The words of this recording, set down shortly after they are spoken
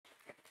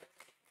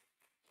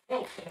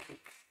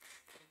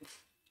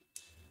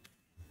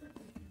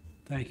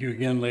Thank you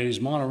again, ladies.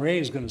 Monterey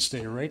is going to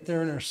stay right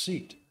there in her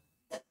seat.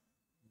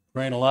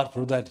 Praying a lot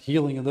for that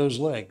healing of those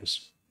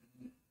legs.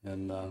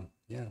 And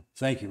yeah,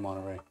 thank you,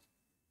 Monterey.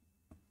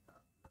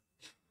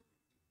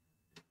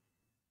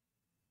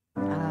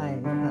 I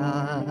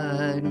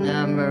thought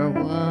number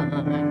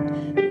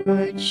one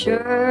would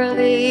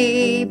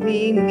surely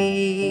be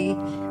me.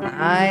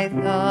 I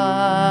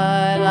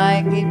thought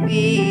I could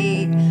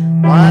be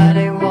what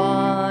I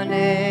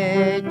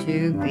wanted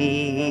to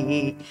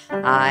be.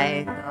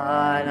 I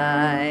thought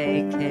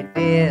I could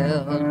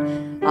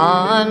build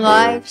on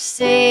life's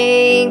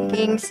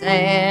sinking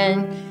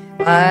sand,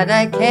 but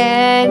I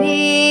can't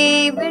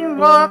even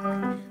walk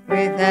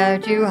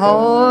without you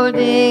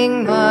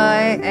holding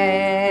my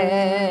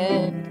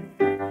hand.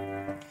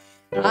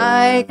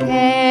 I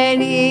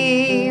can't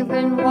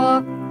even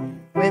walk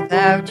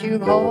without you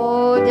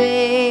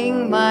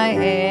holding my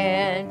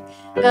hand.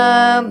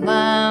 The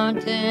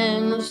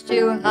mountains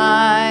too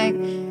high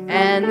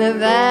and the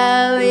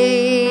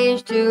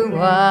valleys too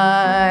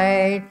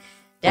wide.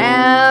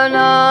 Down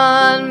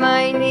on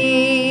my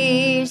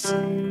knees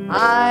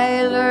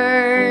I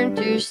learned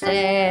to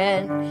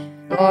stand.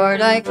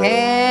 Lord, I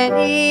can't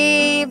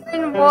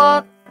even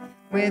walk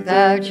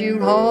without you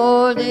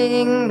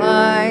holding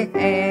my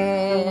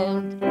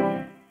hand.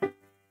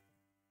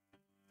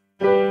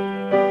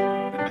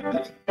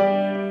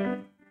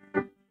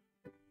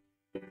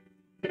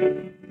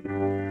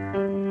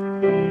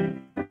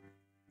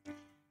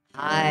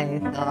 I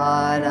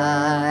thought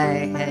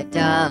I had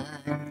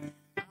done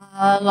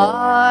a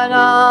lot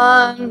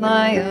on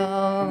my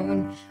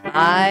own.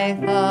 I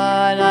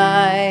thought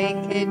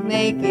I could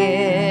make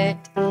it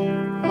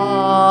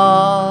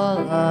all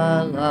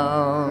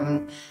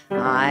alone.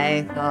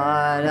 I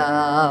thought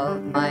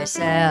of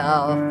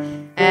myself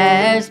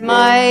as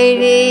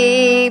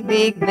mighty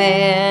big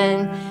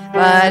man,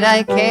 but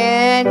I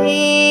can't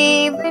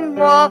even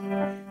walk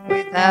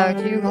without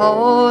you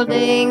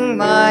holding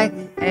my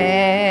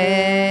hand.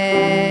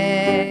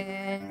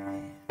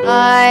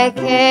 I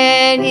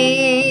can't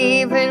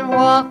even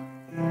walk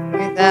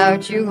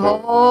without you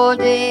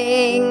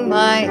holding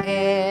my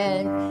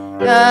hand.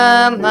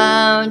 The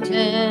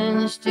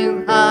mountains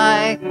too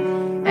high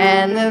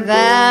and the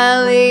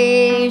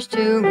valleys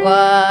too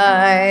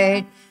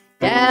wide.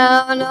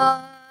 Down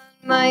on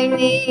my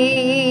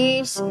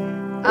knees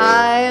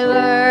I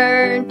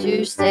learned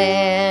to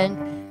stand.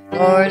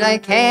 Lord, I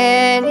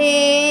can't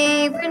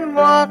even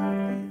walk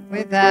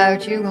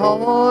without you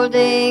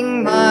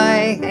holding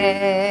my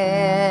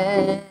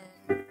hand.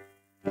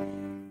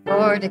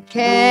 Lord, I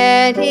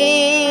can't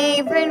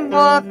even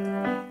walk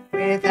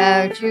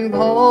without you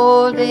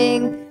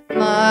holding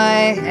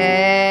my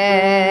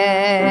hand.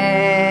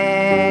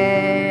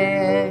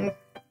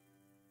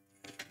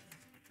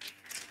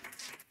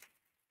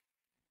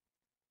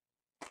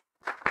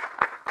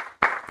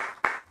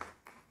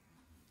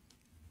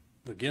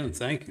 Again,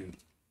 thank you.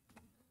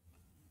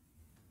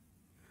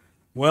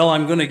 Well,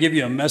 I'm going to give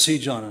you a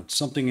message on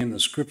something in the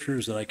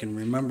scriptures that I can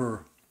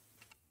remember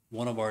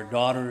one of our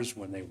daughters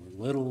when they were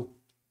little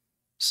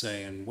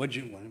saying, what'd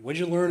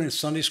you learn in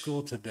Sunday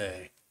school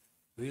today?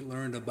 We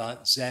learned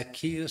about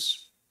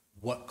Zacchaeus,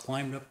 what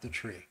climbed up the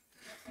tree.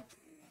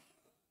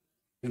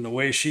 In the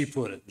way she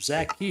put it,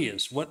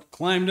 Zacchaeus, what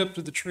climbed up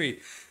to the tree.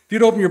 If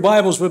you'd open your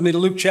Bibles with me to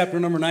Luke chapter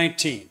number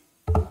 19.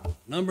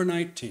 Number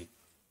 19.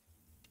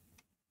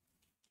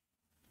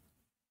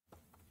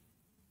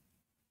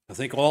 I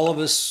think all of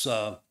us,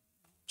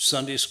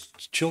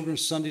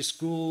 children's Sunday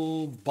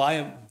school,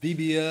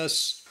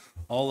 BBS,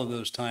 all of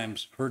those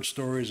times heard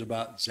stories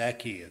about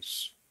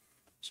Zacchaeus.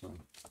 So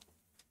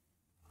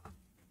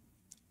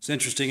it's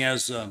interesting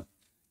as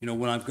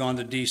when I've gone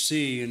to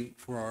D.C. and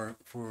for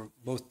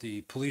both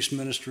the police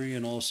ministry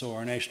and also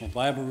our National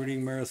Bible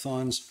Reading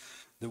Marathons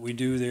that we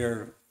do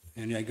there,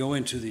 and I go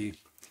into the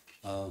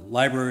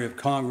Library of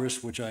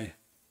Congress, which I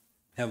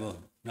now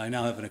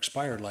have an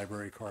expired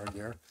library card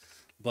there.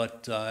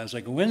 But as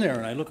I go in there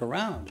and I look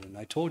around, and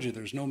I told you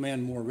there's no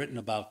man more written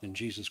about than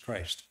Jesus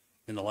Christ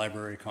in the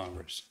Library of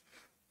Congress.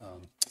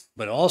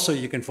 But also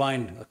you can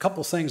find a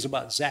couple things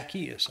about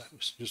Zacchaeus.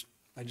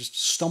 I just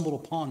stumbled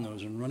upon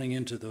those and running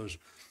into those,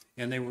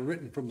 and they were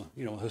written from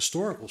a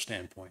historical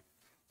standpoint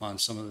on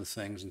some of the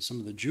things and some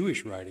of the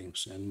Jewish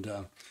writings, and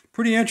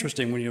pretty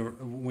interesting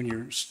when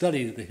you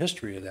study the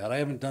history of that. I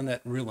haven't done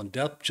that real in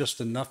depth,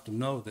 just enough to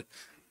know that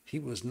he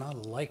was not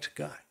a liked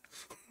guy.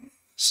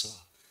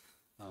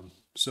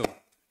 So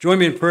join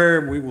me in prayer,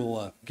 and we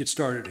will get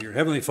started here.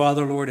 Heavenly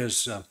Father, Lord,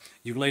 as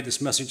you've laid this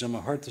message on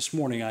my heart this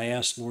morning, I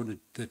ask, Lord,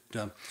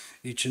 that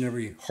each and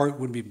every heart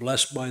would be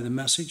blessed by the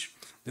message,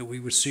 that we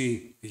would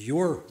see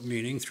your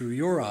meaning through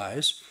your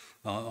eyes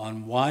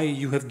on why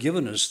you have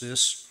given us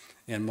this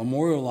and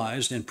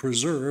memorialized and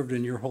preserved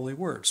in your holy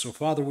word. So,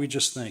 Father, we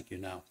just thank you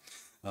now.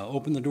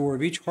 Open the door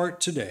of each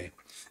heart today,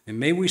 and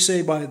may we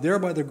say, by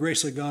the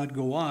grace of God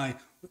go I,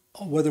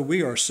 whether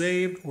we are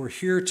saved or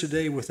here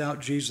today without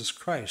Jesus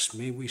Christ,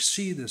 may we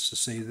see this to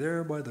say,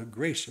 there by the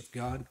grace of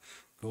God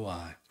go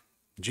I.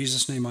 In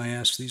Jesus' name I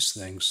ask these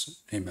things.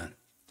 Amen.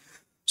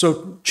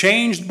 So,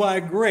 changed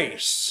by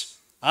grace.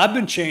 I've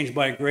been changed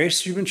by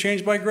grace. You've been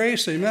changed by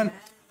grace. Amen.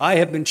 I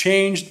have been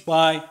changed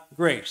by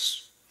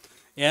grace.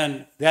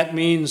 And that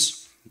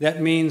means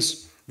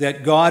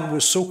that God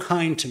was so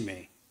kind to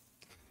me.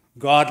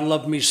 God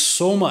loved me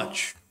so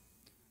much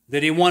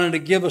that he wanted to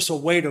give us a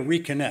way to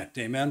reconnect.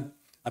 Amen.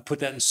 I put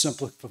that in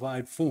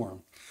simplified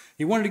form.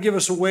 He wanted to give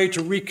us a way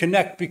to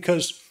reconnect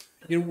because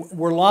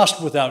we're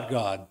lost without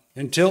God.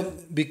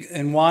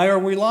 And why are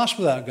we lost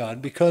without God?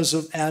 Because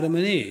of Adam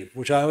and Eve,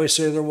 which I always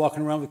say they're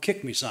walking around with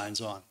kick me signs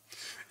on.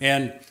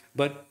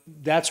 But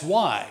that's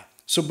why.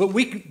 So, but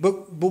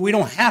we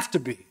don't have to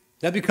be.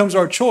 That becomes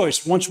our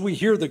choice. Once we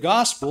hear the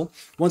gospel,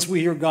 once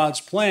we hear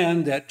God's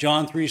plan, that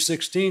John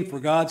 3:16,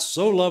 for God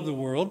so loved the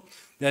world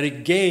that he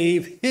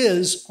gave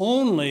his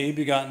only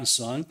begotten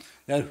Son,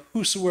 that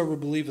whosoever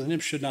believeth in him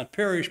should not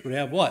perish, but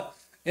have what?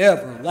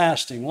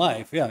 Everlasting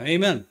life. Yeah,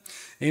 amen.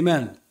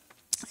 Amen.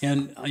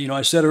 And,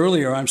 I said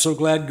earlier, I'm so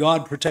glad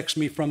God protects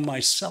me from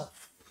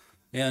myself.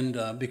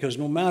 And because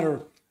no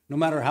matter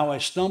how I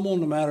stumble,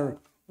 no matter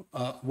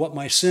what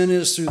my sin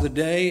is through the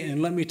day,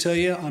 and let me tell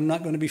you, I'm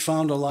not going to be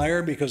found a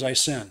liar because I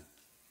sin.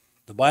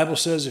 The Bible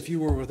says if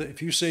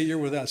you say you're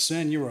without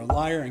sin, you're a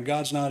liar and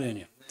God's not in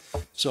you.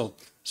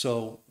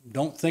 So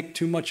don't think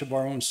too much of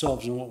our own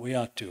selves and what we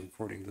ought to,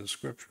 according to the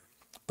scripture.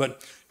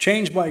 But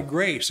changed by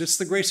grace, it's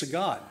the grace of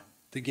God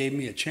that gave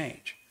me a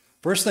change.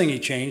 First thing he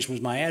changed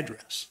was my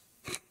address.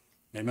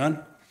 Amen.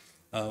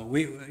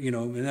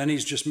 And then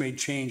he's just made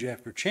change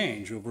after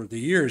change over the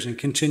years and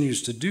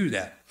continues to do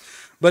that.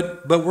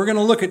 But we're going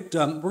to look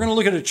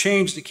at a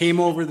change that came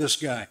over this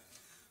guy.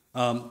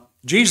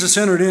 Jesus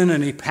entered in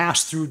and he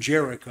passed through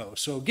Jericho.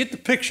 So get the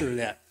picture of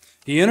that.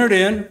 He entered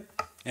in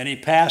and he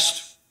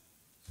passed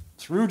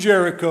through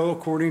Jericho,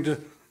 according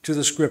to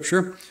the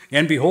scripture.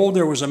 And behold,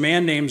 there was a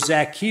man named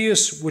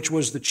Zacchaeus, which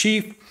was the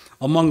chief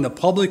among the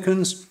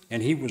publicans,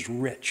 and he was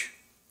rich.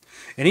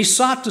 And he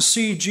sought to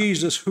see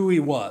Jesus, who he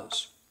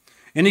was.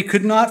 And he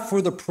could not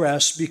for the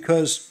press,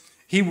 because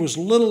he was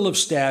little of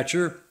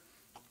stature.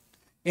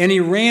 And he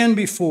ran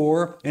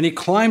before, and he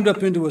climbed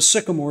up into a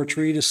sycamore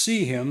tree to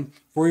see him,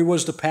 for he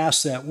was to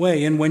pass that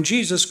way. And when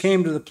Jesus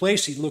came to the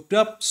place, he looked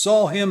up,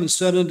 saw him, and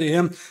said unto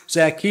him,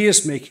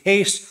 Zacchaeus, make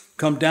haste,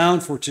 come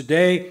down, for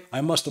today I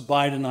must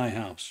abide in thy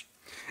house.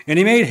 And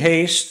he made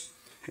haste,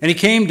 and he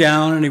came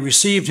down, and he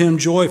received him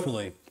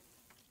joyfully.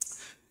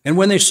 And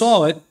when they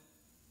saw it,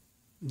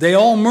 they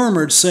all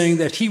murmured, saying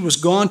that he was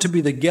gone to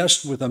be the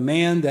guest with a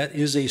man that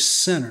is a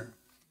sinner.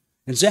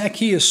 And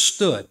Zacchaeus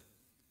stood,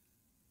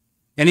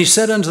 and he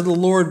said unto the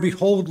Lord,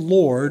 Behold,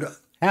 Lord,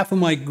 half of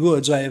my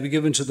goods I have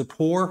given to the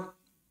poor.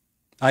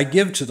 I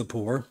give to the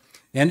poor.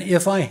 And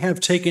if I have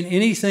taken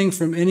anything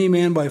from any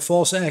man by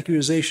false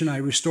accusation, I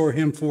restore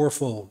him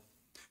fourfold.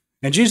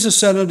 And Jesus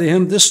said unto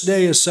him, This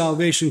day is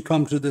salvation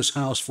come to this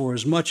house, for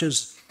as much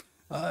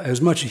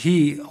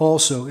he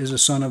also is a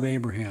son of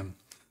Abraham.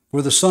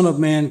 For the Son of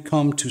Man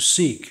come to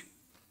seek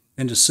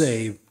and to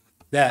save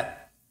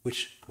that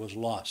which was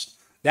lost.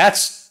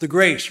 That's the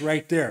grace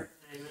right there.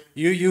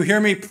 You hear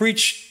me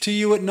preach to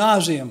you at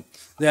nauseum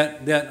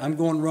that I'm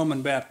going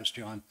Roman Baptist,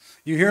 John.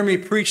 You hear me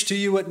preach to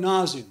you at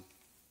nauseum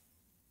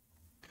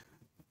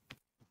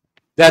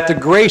that the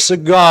grace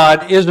of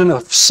God isn't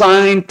a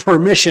signed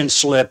permission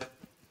slip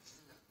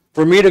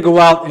for me to go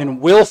out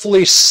and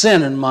willfully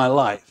sin in my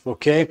life,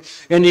 okay?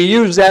 And to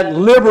use that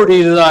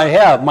liberty that I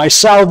have. My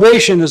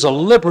salvation is a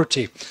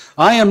liberty.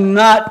 I am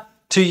not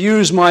to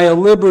use my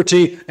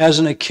liberty as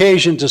an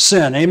occasion to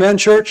sin. Amen,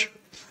 church?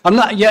 I'm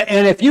not yet.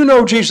 And if you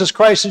know Jesus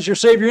Christ as your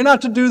Savior, you're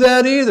not to do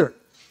that either.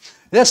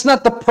 That's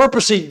not the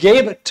purpose he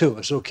gave it to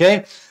us,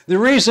 okay? The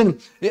reason,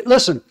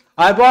 listen,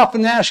 I've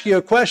often asked you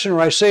a question, or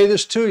I say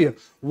this to you.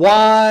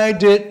 Why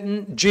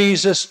didn't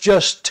Jesus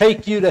just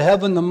take you to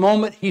heaven the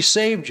moment he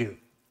saved you?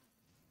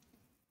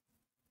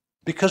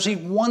 Because he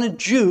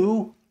wanted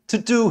you to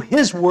do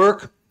his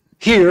work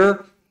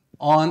here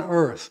on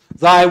earth.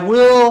 Thy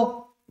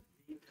will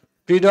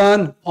be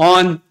done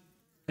on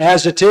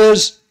as it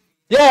is.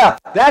 Yeah,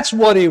 that's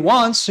what he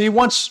wants. He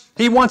wants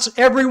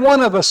every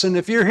one of us. And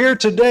if you're here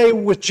today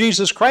with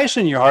Jesus Christ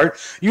in your heart,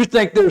 you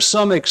think there's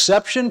some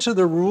exception to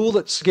the rule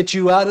that gets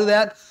you out of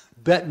that?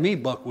 Bet me,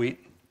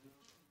 buckwheat.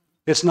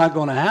 It's not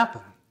going to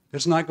happen.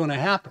 It's not going to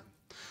happen.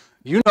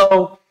 You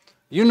know,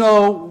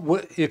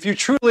 if you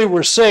truly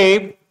were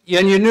saved,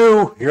 and you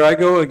knew, here I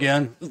go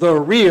again, the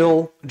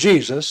real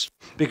Jesus,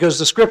 because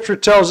the scripture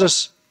tells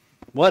us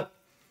what?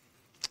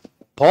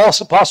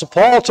 Apostle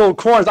Paul told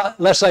Corinth,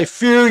 lest I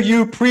fear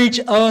you preach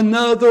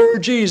another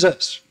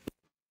Jesus.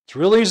 It's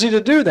real easy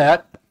to do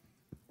that.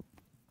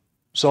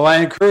 So I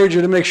encourage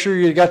you to make sure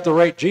you got the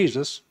right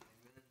Jesus.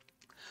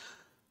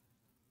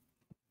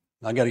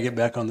 I got to get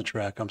back on the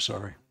track, I'm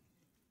sorry.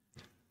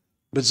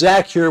 But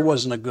Zach here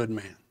wasn't a good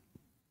man.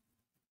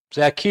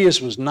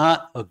 Zacchaeus was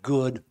not a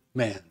good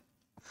man.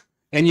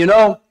 And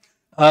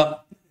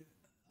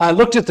I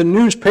looked at the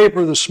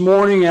newspaper this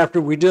morning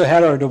after we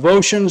had our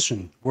devotions,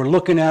 and we're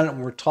looking at it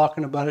and we're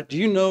talking about it. Do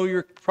you know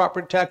your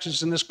property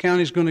taxes in this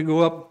county is going to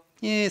go up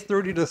Yeah,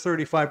 30 to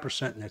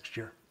 35% next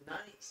year.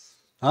 Nice.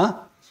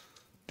 Huh?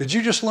 Did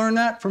you just learn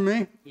that from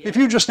me? Yeah. If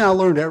you just now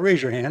learned that,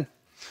 raise your hand.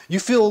 You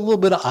feel a little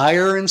bit of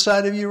ire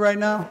inside of you right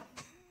now?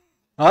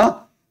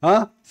 Huh?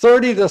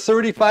 30 to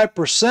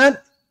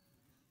 35%?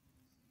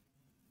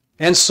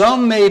 And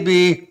some may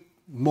be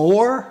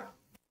more.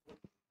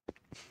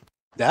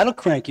 That'll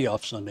crank you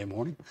off Sunday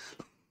morning.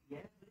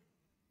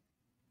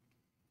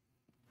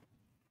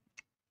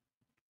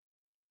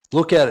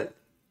 Look at it.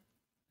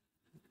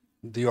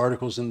 The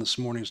articles in this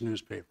morning's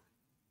newspaper.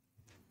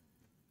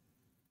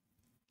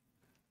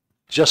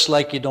 Just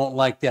like you don't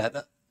like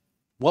that.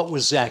 What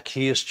was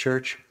Zacchaeus,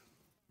 church?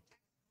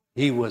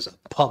 He was a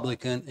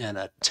publican and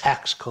a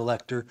tax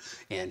collector,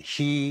 and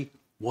he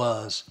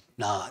was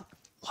not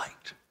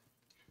liked.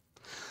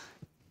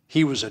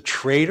 He was a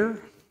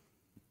traitor.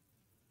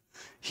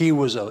 He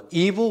was an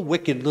evil,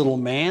 wicked little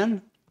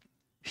man.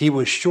 He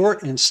was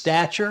short in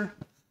stature,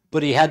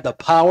 but he had the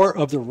power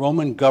of the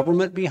Roman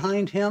government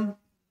behind him.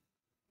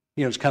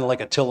 You know, it's kind of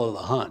like Attila the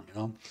Hun, you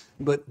know.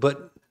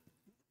 But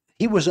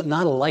he was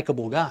not a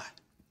likable guy.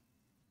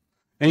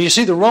 And you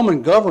see, the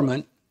Roman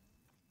government,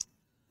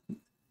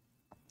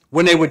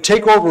 when they would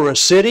take over a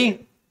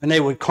city and they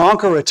would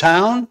conquer a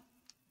town,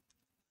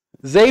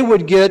 they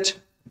would get,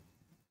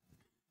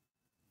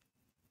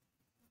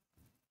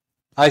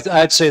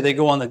 I'd say they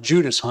go on the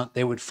Judas hunt.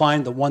 They would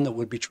find the one that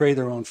would betray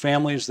their own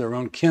families, their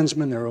own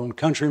kinsmen, their own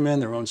countrymen,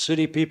 their own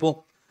city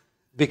people.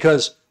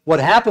 Because what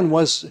happened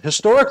was,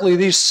 historically,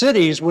 these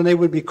cities, when they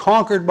would be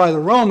conquered by the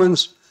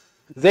Romans,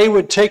 they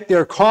would take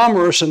their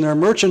commerce and their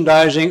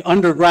merchandising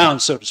underground,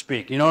 so to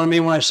speak. You know what I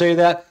mean when I say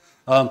that?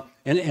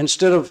 And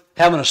instead of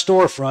having a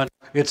storefront,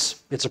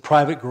 it's a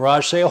private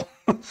garage sale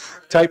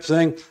type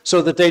thing,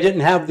 so that they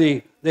didn't have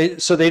they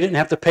didn't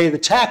have to pay the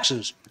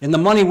taxes, and the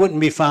money wouldn't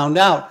be found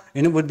out,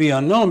 and it would be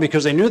unknown,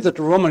 because they knew that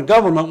the Roman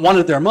government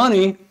wanted their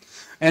money,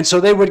 and so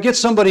they would get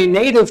somebody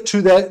native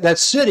to that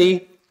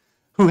city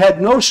who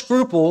had no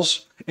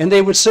scruples, and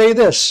they would say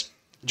this: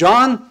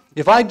 John,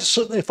 if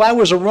I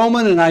was a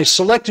Roman and I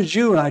selected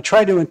you and I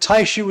tried to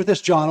entice you with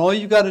this, John, all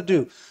you got to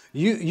do,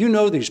 you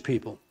know these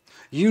people.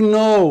 You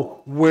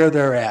know where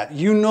they're at.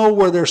 You know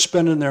where they're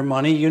spending their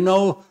money. You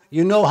know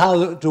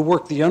how to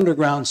work the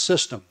underground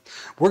system.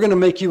 We're going to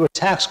make you a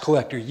tax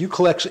collector. You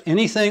collect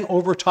anything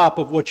over top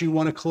of what you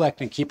want to collect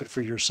and keep it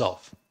for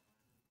yourself.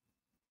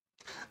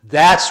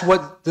 That's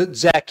what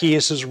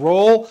Zacchaeus'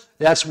 role.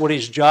 That's what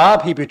his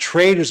job. He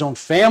betrayed his own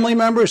family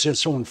members,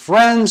 his own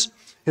friends.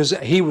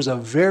 He was a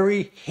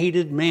very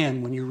hated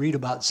man when you read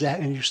about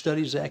and you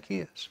study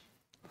Zacchaeus.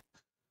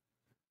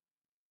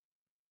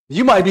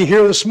 You might be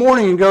here this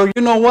morning and go,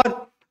 you know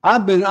what?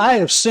 I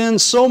have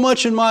sinned so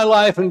much in my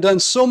life and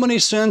done so many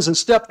sins and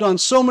stepped on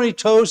so many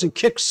toes and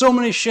kicked so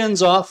many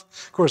shins off.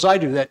 Of course, I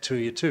do that to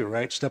you too,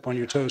 right? Step on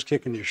your toes,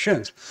 kicking your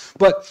shins.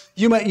 But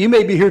you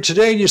may be here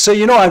today and you say,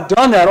 you know, I've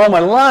done that all my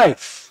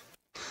life.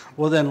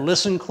 Well, then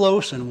listen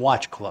close and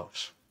watch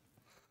close,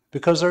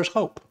 because there's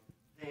hope.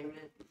 Amen.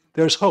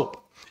 There's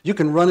hope. You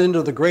can run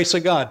into the grace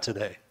of God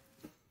today.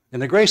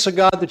 And the grace of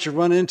God that you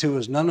run into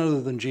is none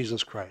other than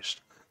Jesus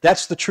Christ.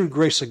 That's the true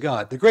grace of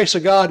God. The grace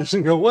of God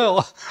doesn't go,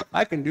 well,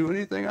 I can do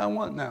anything I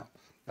want now.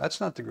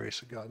 That's not the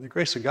grace of God. The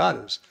grace of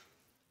God is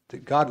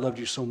that God loved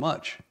you so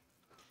much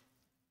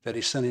that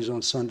he sent his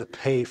own son to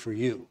pay for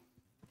you.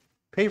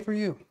 Pay for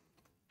you.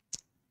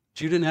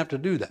 But you didn't have to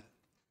do that.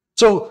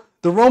 So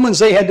the Romans,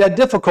 they had that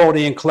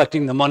difficulty in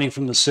collecting the money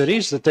from the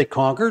cities that they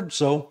conquered.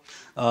 So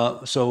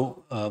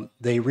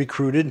they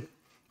recruited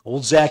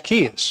old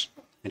Zacchaeus,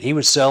 and he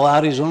would sell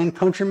out his own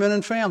countrymen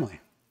and family.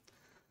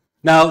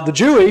 Now, the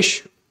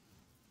Jewish,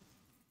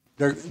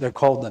 they're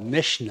called the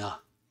Mishnah.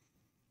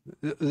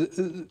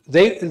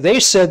 They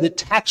said that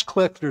tax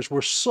collectors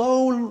were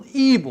so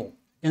evil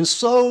and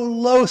so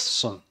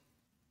loathsome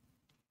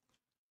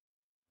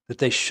that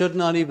they should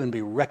not even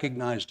be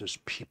recognized as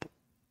people.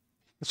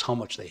 That's how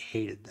much they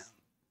hated them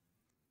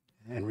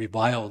and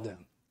reviled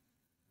them.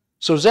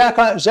 So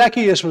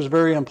Zacchaeus was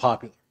very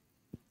unpopular.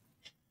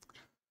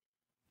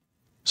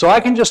 So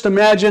I can just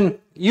imagine,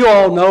 you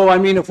all know, I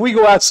mean, if we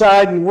go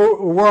outside and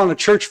we're on a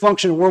church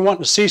function and we're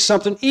wanting to see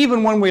something,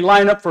 even when we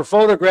line up for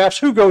photographs,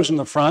 who goes in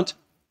the front?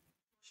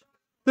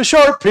 The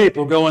short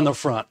people go in the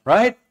front,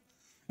 right?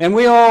 And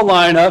we all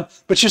line up.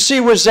 But you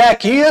see with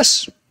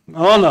Zacchaeus,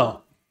 oh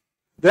no.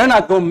 They're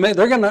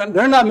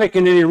not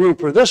making any room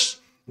for this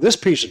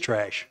piece of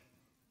trash.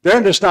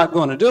 They're just not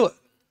going to do it.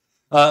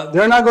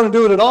 They're not going to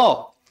do it at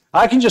all.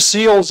 I can just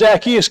see old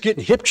Zacchaeus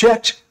getting hip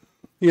checked.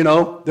 They're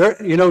not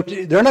going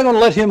to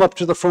let him up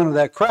to the front of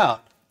that crowd.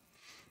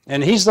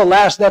 And that's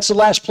the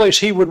last place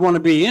he would want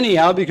to be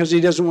anyhow, because he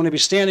doesn't want to be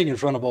standing in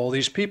front of all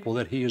these people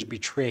that he has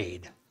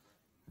betrayed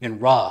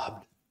and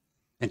robbed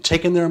and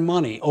taken their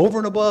money over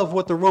and above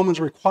what the Romans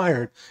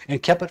required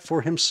and kept it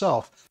for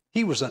himself.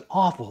 He was an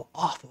awful,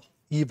 awful,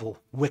 evil,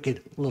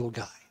 wicked little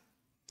guy.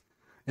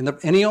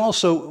 And he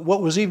also,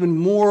 what was even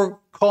more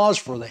cause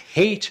for the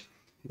hate,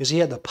 is he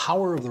had the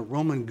power of the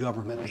Roman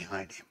government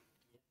behind him.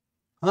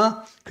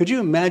 Huh? Could you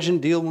imagine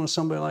dealing with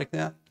somebody like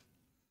that?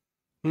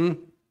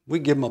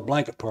 We'd give him a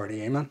blanket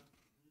party, amen?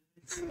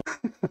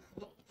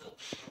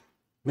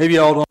 Maybe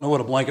y'all don't know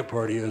what a blanket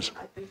party is.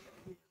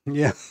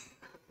 Yeah.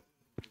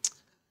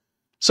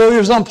 So he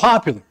was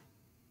unpopular.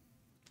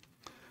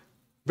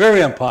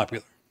 Very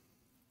unpopular.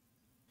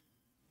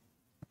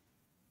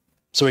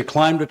 So he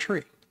climbed a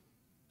tree.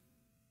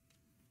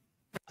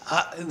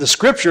 The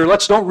scripture,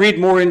 don't read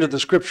more into the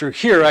scripture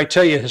here. I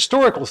tell you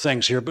historical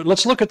things here, but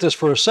let's look at this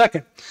for a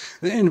second.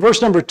 In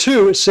verse number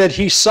 2, it said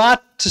he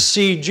sought to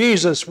see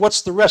Jesus.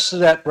 What's the rest of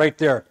that right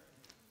there?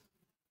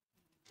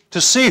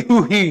 To see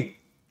who he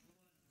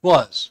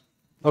was.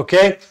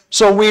 Okay?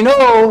 So we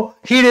know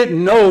he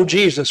didn't know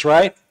Jesus,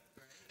 right?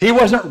 He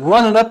wasn't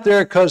running up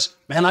there because,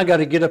 man, I got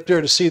to get up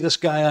there to see this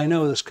guy I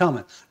know that's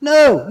coming.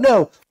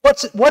 No.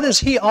 What has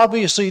he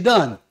obviously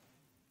done?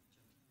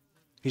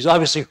 He's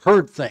obviously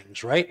heard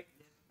things, right?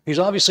 He's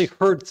obviously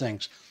heard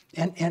things.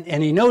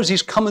 And he knows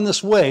he's coming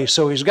this way,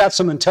 so he's got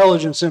some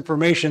intelligence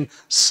information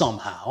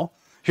somehow.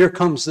 Here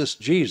comes this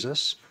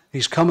Jesus.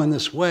 He's coming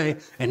this way.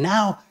 And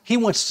now he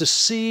wants to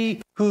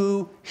see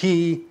who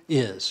he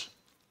is.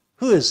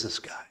 Who is this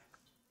guy?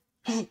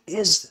 Who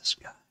is this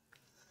guy?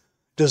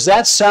 Does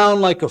that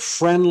sound like a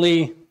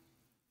friendly...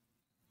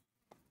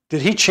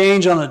 Did he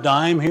change on a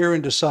dime here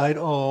and decide,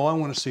 oh, I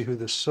want to see who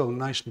this so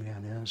nice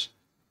man is?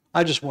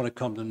 I just want to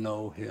come to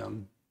know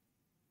him.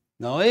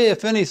 No,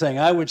 if anything,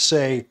 I would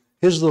say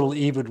his little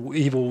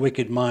evil,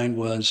 wicked mind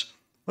was,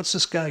 what's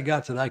this guy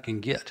got that I can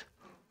get?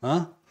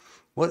 Huh?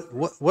 What?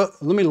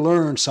 Let me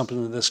learn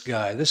something of this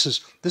guy. This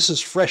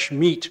is fresh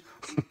meat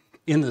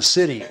in the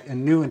city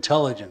and new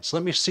intelligence.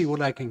 Let me see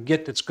what I can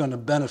get that's going to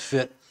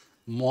benefit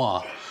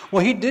moi.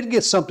 Well, he did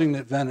get something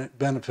that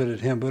benefited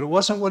him, but it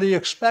wasn't what he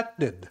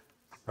expected,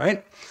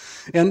 right?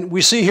 And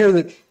we see here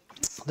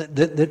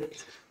that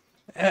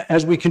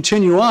as we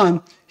continue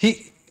on,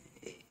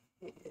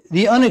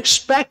 the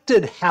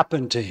unexpected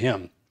happened to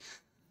him.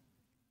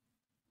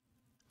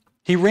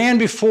 He ran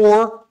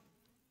before,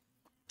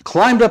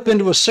 climbed up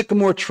into a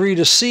sycamore tree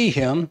to see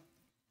him,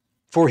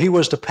 for he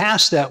was to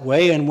pass that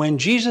way. And when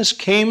Jesus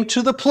came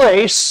to the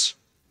place,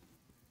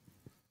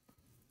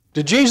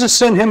 did Jesus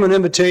send him an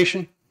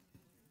invitation?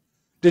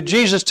 Did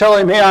Jesus tell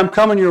him, hey, I'm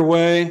coming your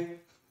way.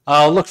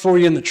 I'll look for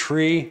you in the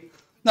tree.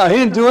 No, he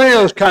didn't do any of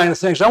those kind of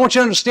things. I want you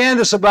to understand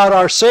this about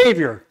our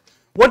Savior.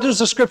 What does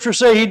the scripture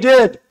say he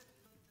did?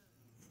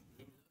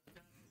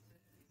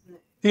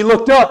 He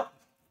looked up.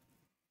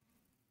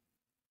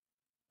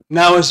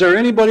 Now, is there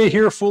anybody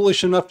here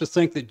foolish enough to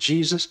think that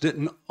Jesus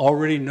didn't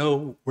already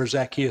know where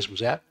Zacchaeus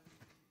was at?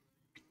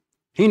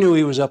 He knew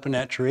he was up in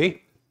that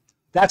tree.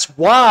 That's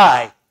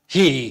why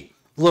he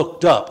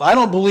looked up. I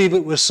don't believe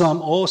it was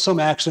some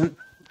accident.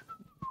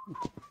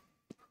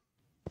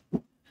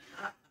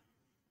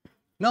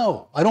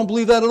 No, I don't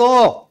believe that at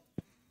all.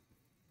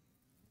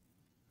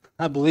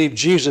 I believe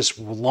Jesus,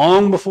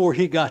 long before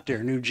he got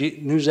there,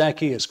 knew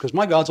Zacchaeus, because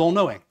my God's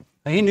all-knowing.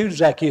 He knew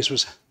Zacchaeus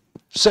was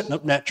sitting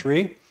up in that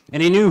tree,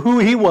 and he knew who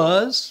he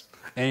was,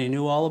 and he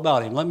knew all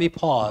about him. Let me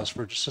pause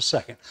for just a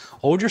second.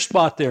 Hold your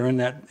spot there in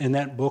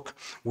that book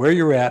where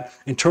you're at,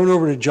 and turn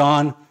over to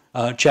John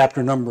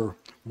chapter number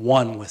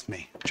 1 with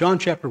me. John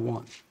chapter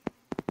 1.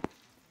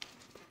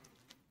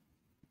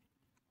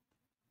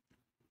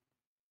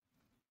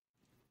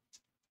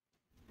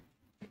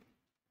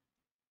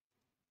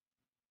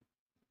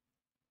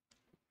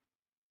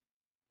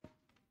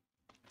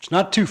 It's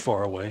not too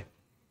far away.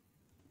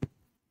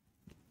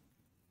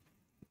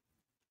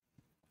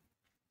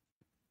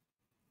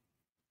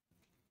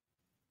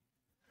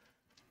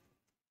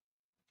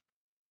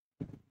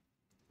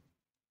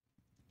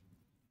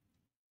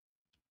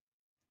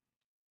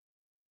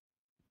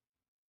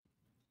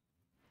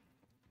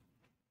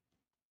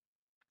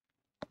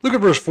 Look at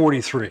verse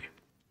 43.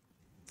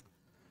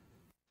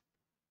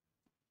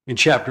 In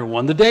chapter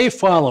 1, the day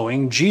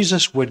following,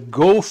 Jesus would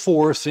go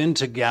forth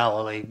into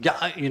Galilee.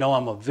 You know,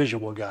 I'm a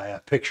visual guy. I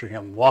picture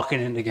him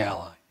walking into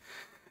Galilee.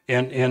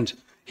 And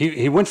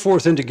he went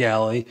forth into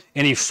Galilee,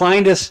 and he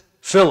findeth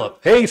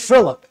Philip. Hey,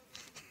 Philip.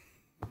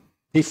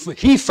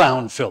 He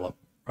found Philip,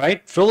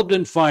 right? Philip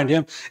didn't find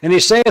him. And he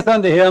saith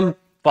unto him,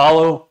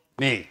 follow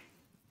me.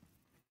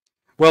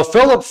 Well,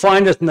 Philip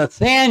findeth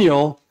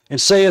Nathanael, and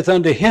saith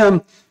unto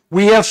him,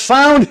 we have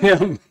found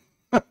him.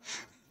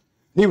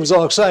 He was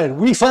all excited.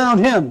 We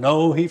found him.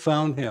 No, he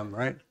found him,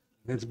 right?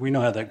 We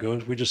know how that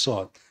goes. We just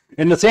saw it.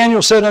 And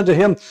Nathanael said unto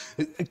him,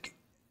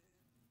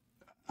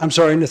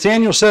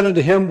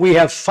 we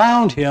have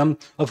found him,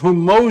 of whom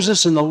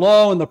Moses and the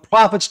law and the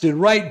prophets did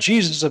write,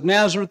 Jesus of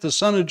Nazareth, the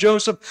son of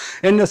Joseph.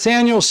 And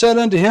Nathanael said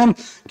unto him,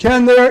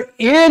 can there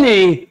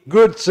any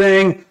good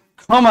thing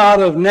come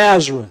out of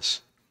Nazareth?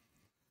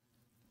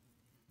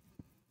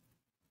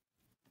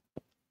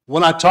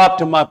 When I talk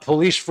to my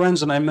police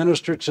friends and I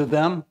minister to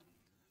them,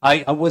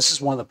 this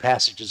is one of the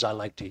passages I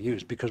like to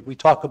use, because we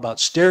talk about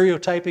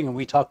stereotyping and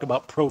we talk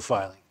about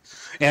profiling.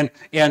 And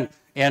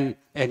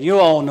you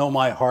all know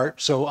my heart,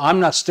 so I'm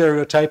not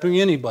stereotyping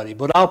anybody,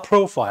 but I'll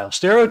profile.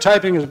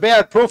 Stereotyping is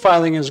bad,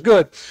 profiling is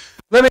good.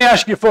 Let me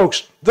ask you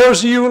folks,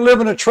 those of you who live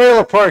in a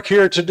trailer park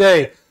here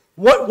today,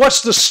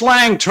 what's the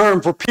slang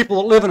term for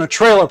people that live in a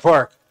trailer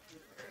park?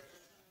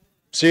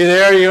 See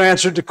there, you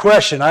answered the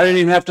question. I didn't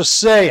even have to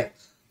say it.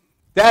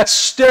 That's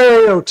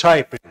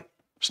stereotyping.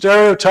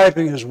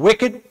 Stereotyping is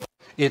wicked.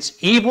 It's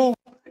evil.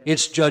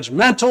 It's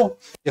judgmental.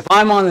 If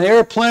I'm on an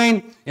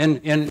airplane and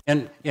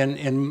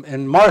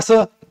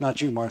Martha,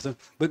 not you, Martha,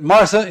 but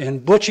Martha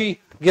and Butchie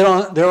they're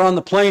on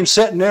the plane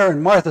sitting there,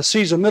 and Martha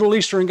sees a Middle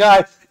Eastern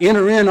guy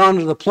enter in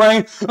onto the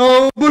plane.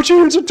 Oh,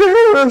 Butchie is a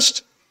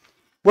terrorist.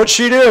 What'd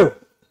she do?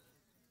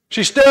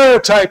 She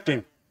stereotyped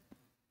him.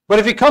 But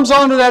if he comes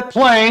onto that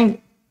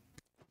plane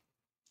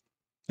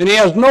and he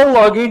has no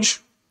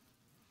luggage,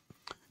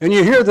 and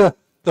you hear the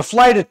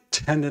flight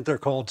attendant, they're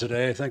called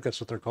today, I think that's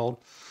what they're called.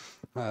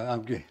 I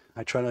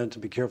try not to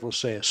be careful to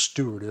say a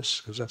stewardess,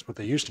 because that's what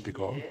they used to be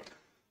called.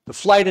 The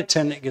flight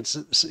attendant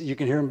you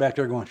can hear him back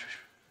there going,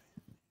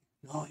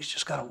 no, he's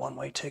just got a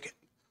one-way ticket.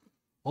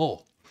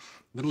 Oh,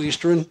 Middle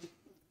Eastern,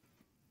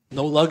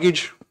 no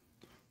luggage,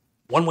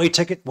 one-way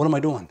ticket, what am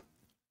I doing?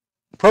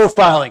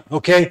 Profiling,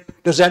 okay?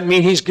 Does that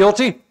mean he's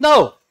guilty?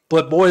 No,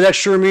 but boy, that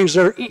sure means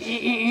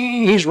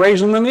he's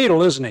raising the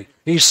needle, isn't he?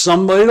 He's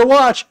somebody to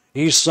watch.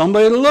 He's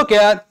somebody to look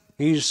at.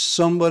 He's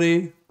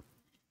somebody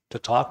to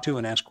talk to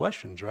and ask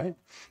questions, right?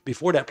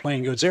 Before that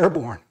plane goes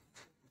airborne.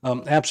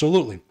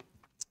 Absolutely.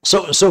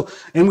 So,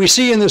 and we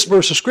see in this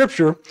verse of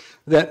Scripture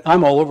that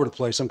I'm all over the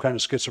place. I'm kind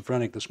of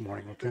schizophrenic this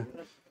morning, okay?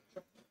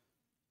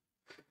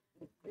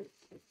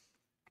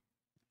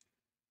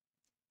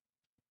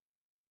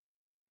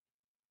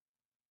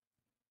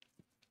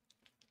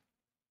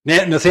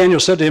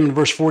 Nathanael said to him in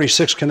verse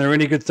 46, can there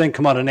any good thing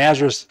come out of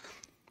Nazareth?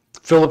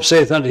 Philip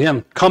saith unto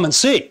him, come and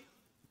see.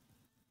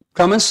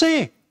 Come and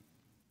see.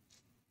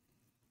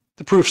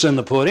 The proof's in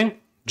the pudding.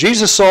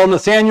 Jesus saw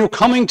Nathanael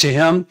coming to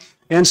him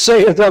and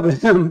saith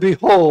of him,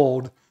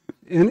 behold,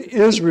 an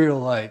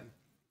Israelite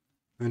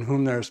in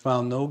whom there is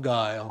found no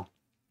guile.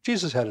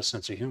 Jesus had a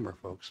sense of humor,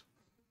 folks.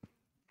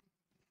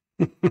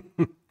 And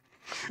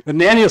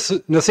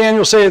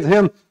Nathanael saith to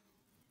him,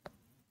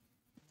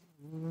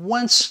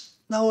 whence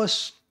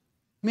knowest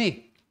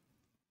me?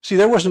 See,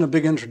 there wasn't a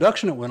big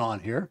introduction that went on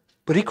here,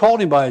 but he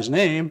called him by his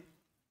name,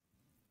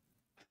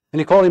 and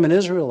he called him an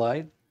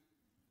Israelite,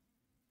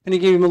 and he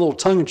gave him a little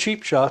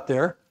tongue-in-cheek shot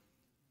there.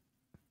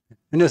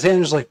 And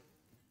Nathanael's like,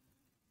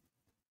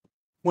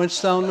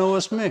 whence thou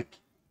knowest me?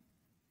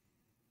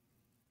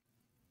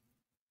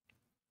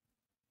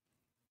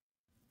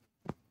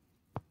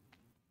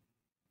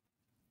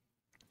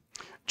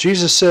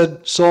 Jesus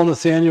saw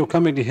Nathanael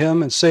coming to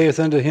him, and saith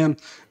unto him,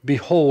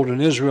 behold, an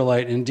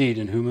Israelite indeed,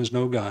 in whom is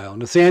no guile.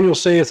 Nathanael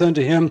saith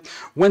unto him,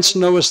 whence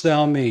knowest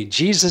thou me?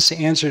 Jesus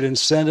answered and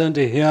said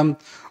unto him,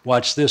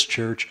 watch this,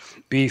 church,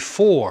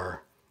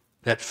 before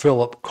that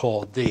Philip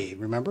called thee.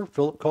 Remember,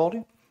 Philip called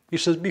him? He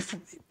says,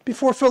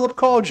 before Philip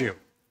called you.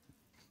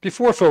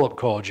 Before Philip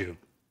called you.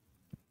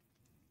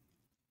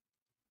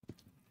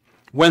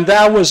 When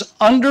thou was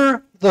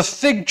under the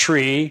fig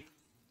tree,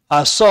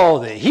 I saw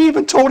thee. He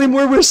even told him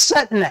where we were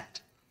sitting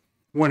at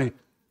when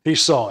he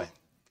saw him.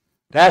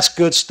 That's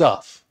good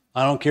stuff.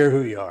 I don't care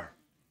who you are.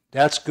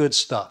 That's good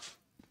stuff.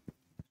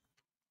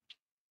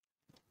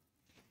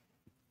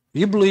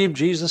 You believe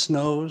Jesus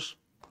knows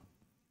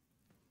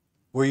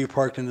where you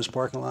parked in this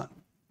parking lot?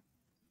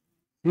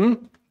 Do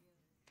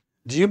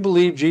you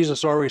believe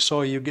Jesus already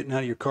saw you getting out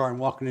of your car and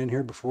walking in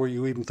here before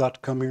you even thought to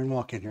come here and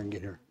walk in here and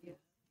get here?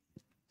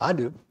 I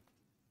do.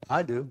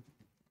 I do.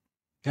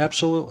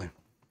 Absolutely.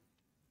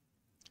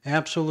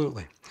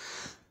 Absolutely.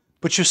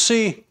 But you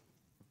see,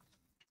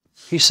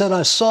 he said,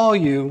 I saw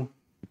you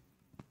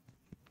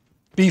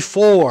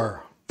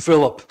before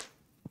Philip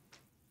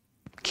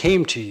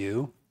came to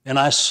you, and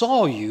I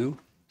saw you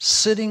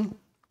sitting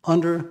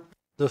under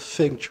the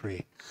fig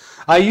tree.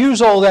 I use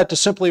all that to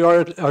simply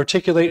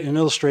articulate and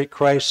illustrate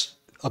Christ's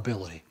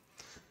ability.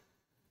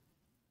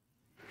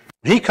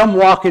 He come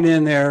walking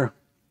in there,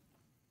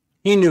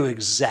 he knew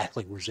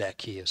exactly where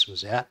Zacchaeus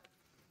was at.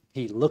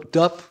 He looked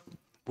up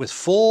with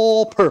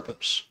full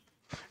purpose.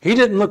 He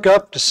didn't look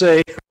up to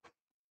say,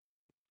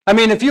 I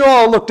mean, if you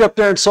all looked up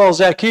there and saw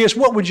Zacchaeus,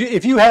 what would you,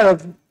 if you were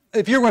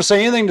going to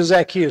say anything to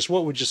Zacchaeus,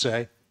 what would you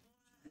say?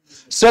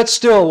 Sit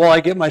still while I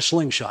get my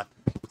slingshot.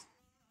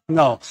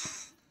 No.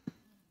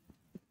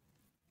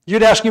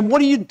 You'd ask him,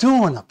 what are you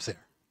doing up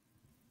there?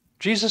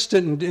 Jesus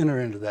didn't enter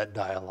into that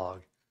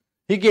dialogue.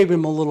 He gave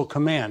him a little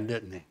command,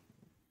 didn't he?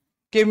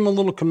 Gave him a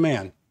little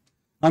command.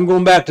 I'm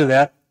going back to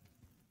that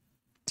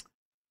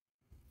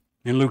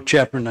in Luke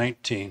chapter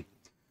 19.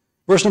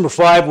 Verse number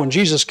 5, when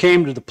Jesus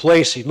came to the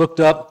place, he looked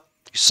up,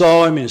 he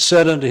saw him, and he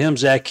said unto him,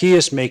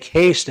 Zacchaeus, make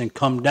haste and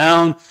come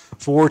down,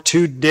 for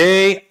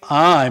today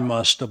I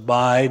must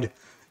abide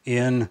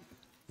in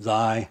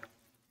thy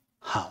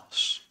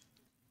house.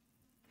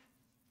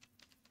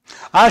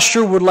 I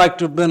sure would like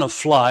to have been a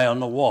fly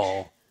on the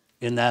wall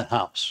in that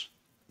house.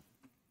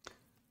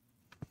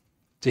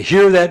 To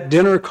hear that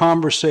dinner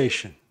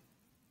conversation.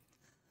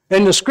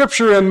 And the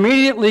scripture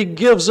immediately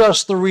gives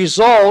us the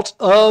result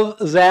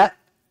of that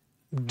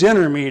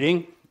dinner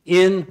meeting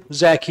in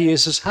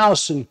Zacchaeus'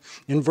 house in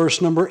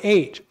verse number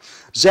 8.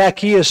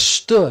 Zacchaeus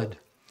stood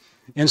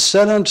and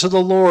said unto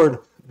the Lord,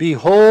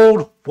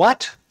 behold,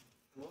 what?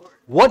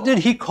 What did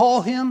he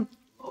call him?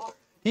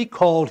 He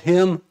called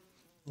him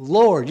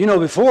Lord. You know,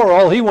 before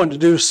all he wanted to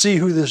do is see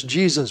who this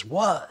Jesus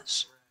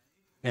was.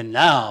 And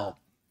now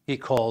he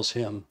calls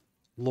him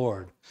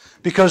Lord.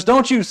 Because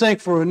don't you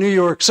think for a New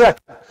York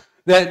second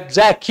that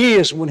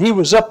Zacchaeus, when he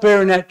was up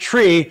there in that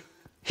tree,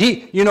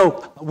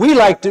 we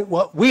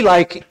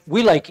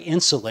like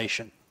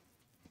insulation.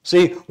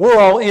 See, we're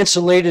all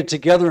insulated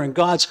together in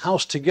God's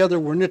house together.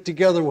 We're knit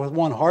together with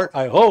one heart,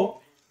 I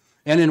hope,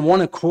 and in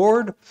one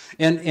accord.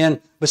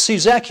 But see,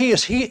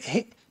 Zacchaeus,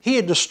 he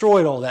had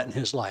destroyed all that in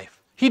his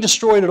life. He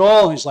destroyed it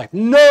all in his life.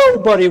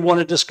 Nobody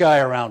wanted this guy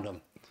around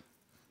him.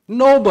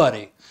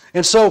 Nobody.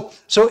 And so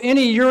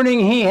any yearning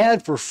he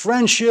had for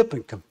friendship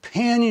and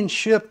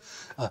companionship,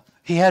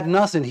 he had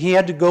nothing. He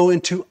had to go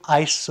into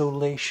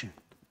isolation.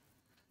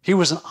 He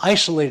was an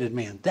isolated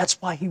man.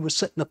 That's why he was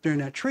sitting up there in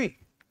that tree,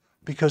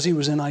 because he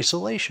was in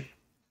isolation.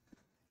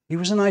 He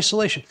was in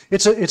isolation.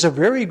 It's a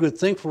very good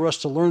thing for us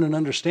to learn and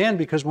understand,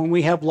 because when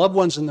we have loved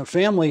ones in the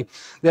family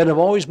that have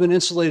always been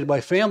insulated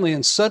by family,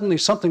 and suddenly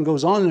something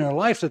goes on in their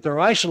life that they're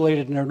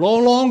isolated and they're no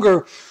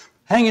longer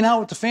hanging out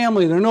with the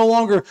family, they're no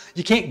longer,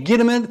 you can't get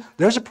them in,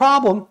 there's a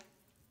problem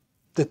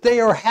that they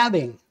are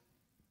having,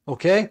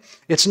 okay?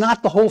 It's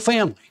not the whole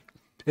family.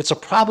 It's a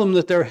problem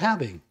that they're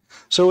having.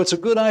 So it's a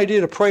good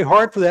idea to pray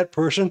hard for that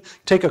person,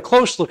 take a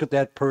close look at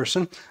that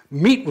person,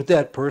 meet with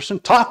that person,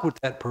 talk with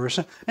that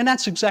person, and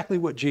that's exactly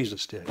what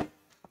Jesus did.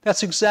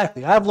 That's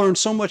exactly. I've learned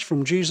so much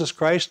from Jesus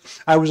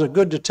Christ. I was a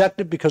good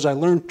detective because I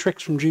learned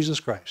tricks from Jesus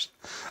Christ.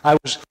 I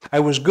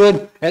was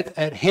good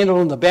at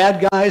handling the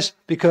bad guys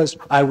because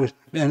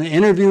and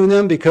interviewing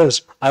them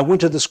because I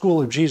went to the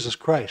school of Jesus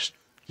Christ.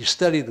 You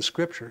study the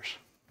scriptures.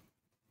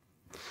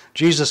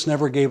 Jesus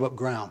never gave up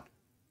ground.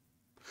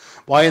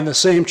 Why, in the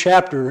same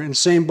chapter, in the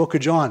same book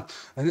of John,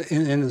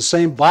 in the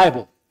same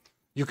Bible,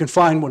 you can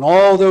find when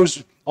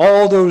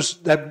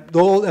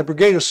that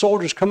brigade of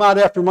soldiers come out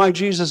after my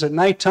Jesus at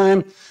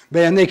nighttime,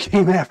 man, they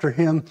came after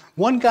him.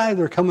 One guy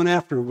they're coming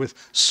after with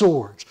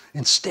swords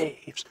and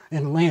staves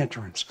and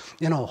lanterns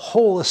and a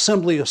whole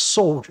assembly of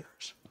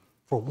soldiers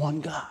for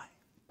one guy.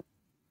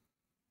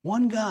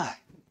 One guy.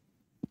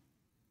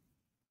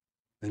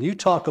 And you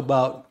talk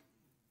about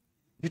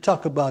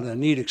a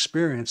neat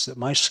experience that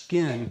my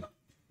skin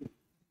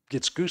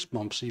gets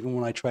goosebumps even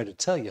when I try to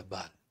tell you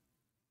about it.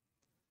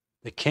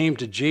 They came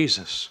to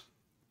Jesus.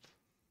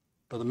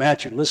 Brother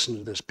Matthew, listen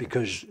to this,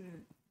 because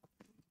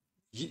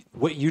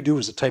what you do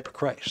is a type of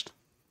Christ.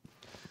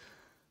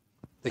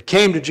 They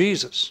came to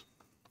Jesus.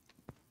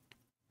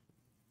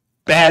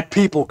 Bad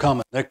people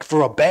coming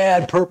for a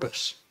bad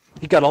purpose.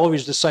 He got all of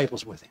his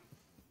disciples with him.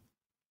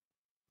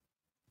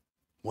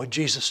 What did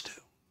Jesus do?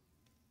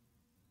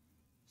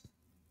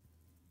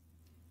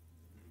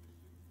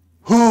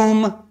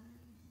 Whom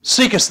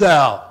seekest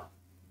thou?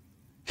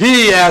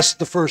 He asked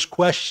the first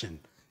question.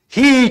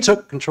 He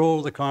took control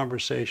of the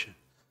conversation.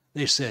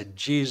 They said,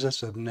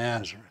 Jesus of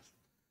Nazareth.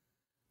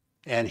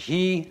 And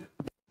he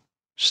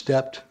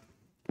stepped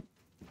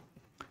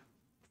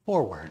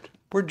forward.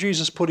 Where'd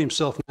Jesus put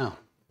himself now?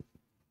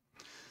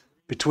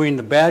 Between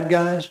the bad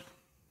guys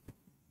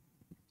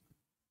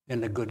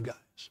and the good guys.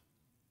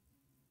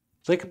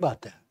 Think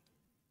about that.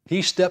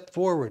 He stepped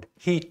forward.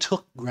 He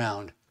took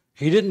ground.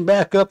 He didn't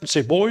back up and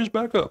say, boys,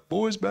 back up,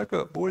 boys, back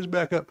up, boys,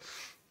 back up.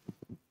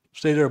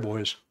 Stay there,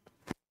 boys.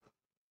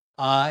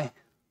 I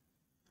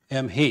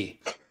am he.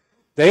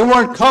 They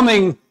weren't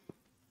coming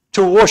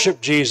to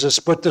worship Jesus,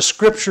 but the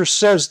scripture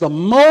says the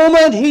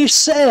moment he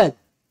said,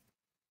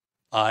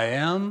 I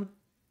am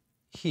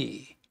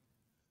he,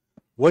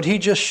 what'd he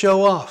just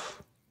show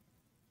off?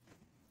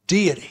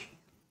 Deity.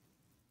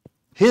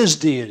 His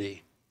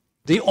deity.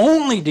 The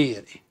only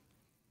deity.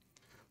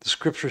 The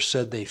scripture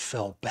said they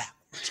fell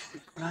backwards on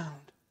the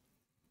ground.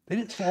 They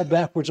didn't fall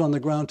backwards on the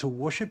ground to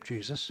worship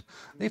Jesus.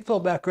 They fell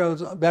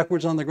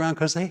backwards on the ground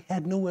because they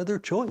had no other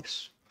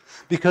choice.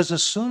 Because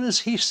as soon as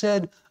he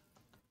said,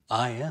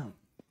 I am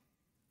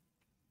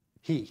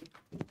he,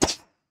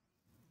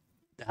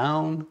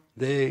 down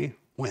they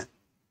went.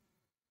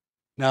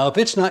 Now, if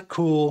it's not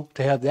cool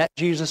to have that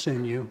Jesus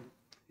in you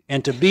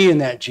and to be in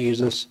that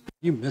Jesus,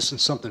 you're missing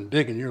something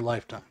big in your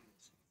lifetime.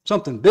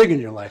 Something big in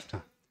your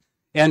lifetime.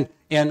 And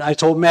I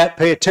told Matt,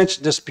 pay attention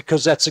to this,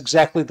 because that's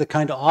exactly the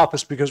kind of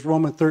office, because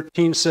Romans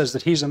 13 says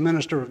that he's a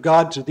minister of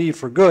God to thee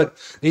for good.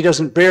 He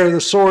doesn't bear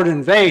the sword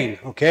in vain,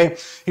 okay?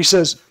 He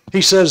says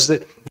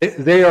that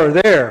they are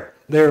there.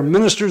 They're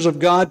ministers of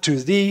God to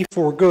thee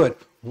for good.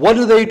 What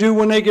do they do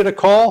when they get a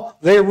call?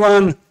 They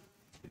run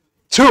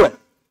to it.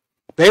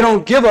 They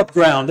don't give up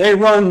ground. They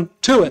run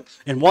to it.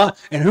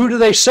 And who do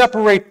they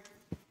separate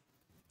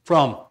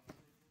from?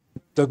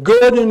 The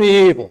good and the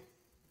evil.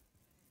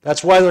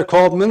 That's why they're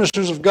called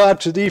ministers of God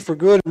to thee for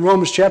good. In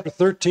Romans chapter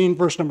 13,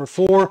 verse number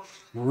 4,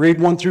 we'll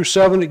read 1 through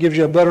 7. It gives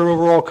you a better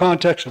overall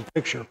context and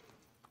picture.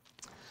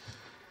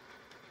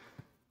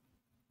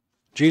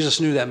 Jesus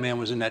knew that man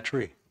was in that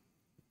tree.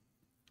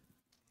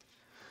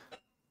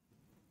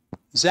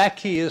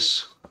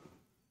 Zacchaeus,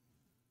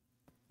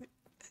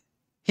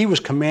 he was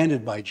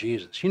commanded by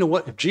Jesus. You know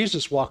what? If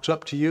Jesus walks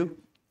up to you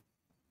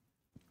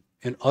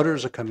and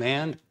utters a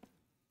command,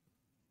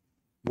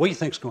 what do you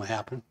think's going to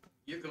happen?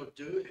 You're going to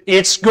do it.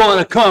 It's going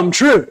to come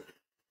true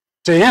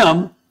to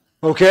him,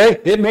 okay?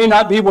 It may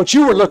not be what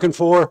you were looking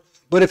for,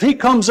 but if he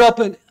comes up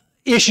and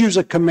issues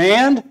a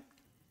command,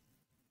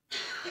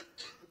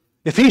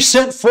 if he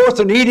sent forth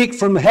an edict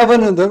from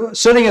heaven and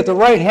sitting at the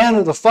right hand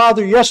of the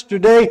Father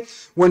yesterday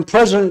when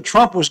President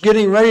Trump was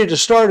getting ready to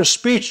start a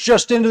speech,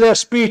 just into that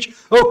speech,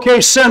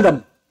 okay, send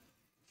him.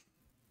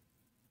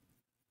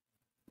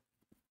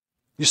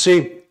 You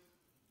see,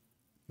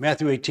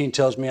 Matthew 18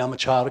 tells me I'm a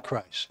child of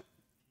Christ.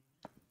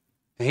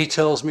 And he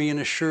tells me and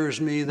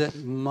assures me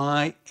that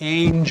my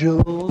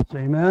angels,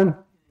 amen,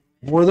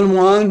 more than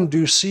one,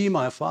 do see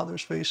my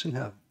Father's face in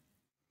heaven.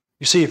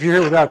 You see, if you're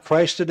here without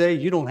Christ today,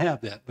 you don't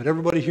have that. But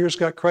everybody here's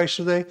got Christ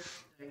today.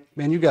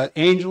 Man, you got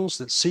angels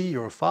that see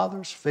your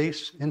Father's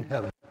face in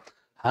heaven.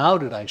 How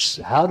did I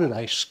get out of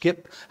that?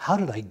 How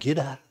did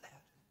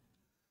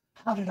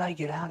I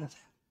get out of that?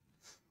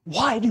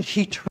 Why did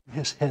he turn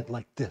his head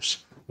like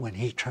this when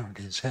he turned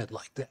his head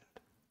like that?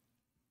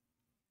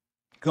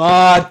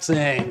 God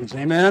things,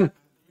 amen?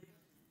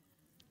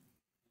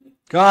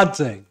 God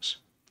things.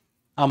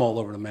 I'm all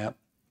over the map.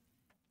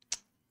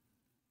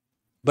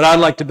 But I'd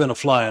like to have been a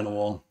fly on the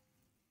wall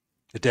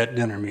at that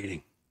dinner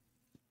meeting.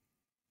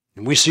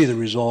 And we see the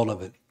result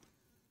of it.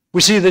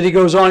 We see that he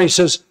goes on, he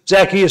says,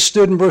 Zacchaeus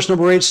stood in verse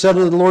number 8, said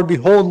unto the Lord,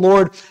 Behold,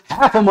 Lord,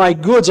 half of my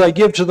goods I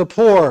give to the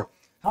poor.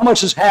 How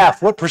much is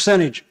half? What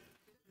percentage?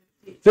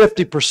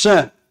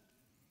 50%.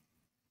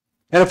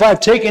 And if I've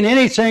taken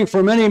anything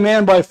from any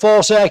man by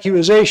false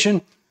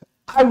accusation,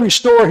 I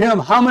restore him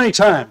how many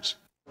times?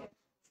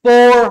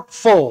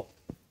 Fourfold.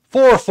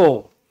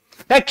 Fourfold.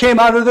 That came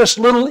out of this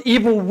little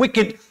evil,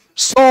 wicked,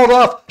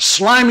 sawed-off,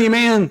 slimy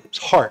man's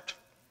heart.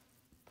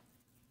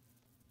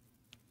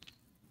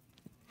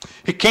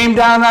 He came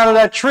down out of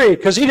that tree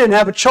because he didn't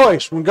have a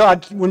choice.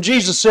 When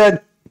Jesus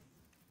said,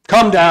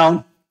 come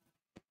down,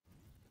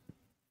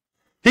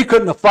 he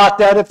couldn't have fought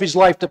that if his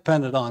life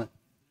depended on it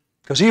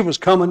because he was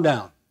coming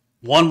down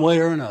one way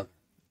or another.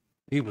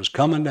 He was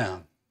coming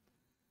down.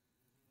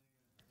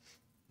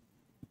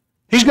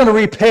 He's going to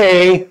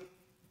repay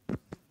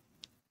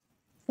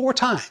 4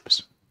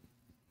 times.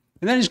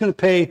 And then he's going to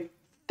pay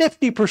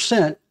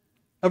 50%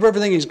 of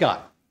everything he's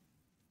got.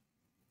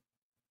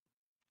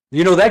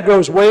 You know, that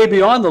goes way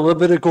beyond the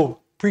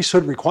Levitical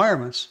priesthood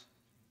requirements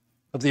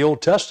of the Old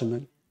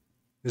Testament,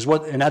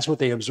 and that's what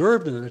they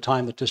observed at the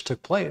time that this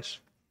took place.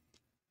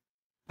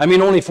 I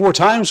mean, only 4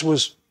 times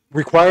was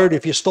required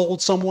if you stole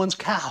someone's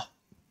cow.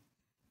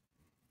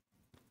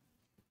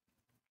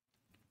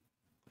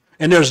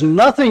 And there's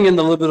nothing in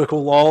the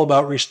Levitical law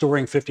about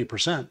restoring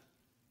 50%.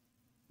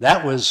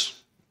 That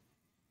was,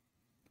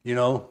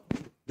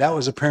 that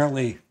was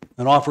apparently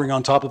an offering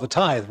on top of a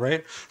tithe,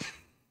 right?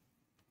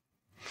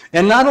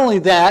 And not only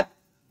that,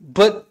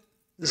 but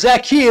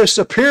Zacchaeus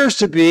appears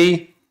to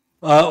be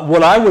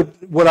what I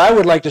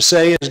would like to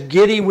say is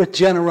giddy with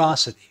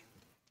generosity.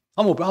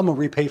 I'm going to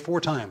repay 4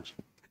 times,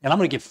 and I'm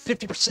going to give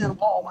 50%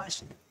 of all my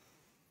stuff.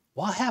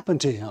 What happened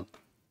to him?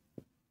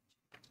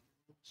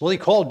 Well, he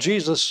called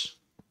Jesus.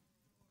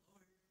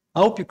 I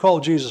hope you call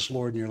Jesus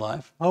Lord in your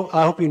life.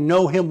 I hope you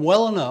know him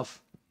well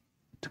enough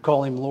to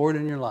call him Lord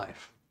in your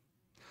life.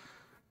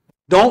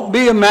 Don't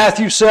be a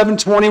Matthew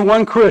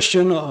 7:21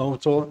 Christian.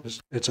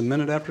 It's a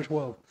minute after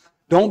 12.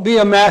 Don't be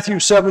a Matthew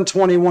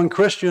 7:21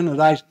 Christian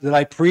that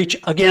I preach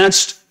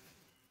against.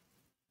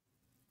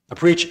 I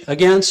preach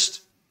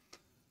against.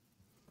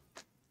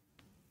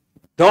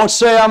 Don't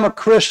say I'm a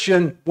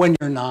Christian when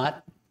you're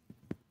not.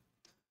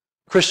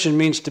 Christian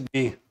means to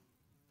be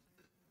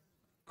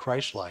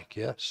Christ-like,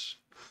 yes.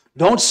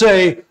 Don't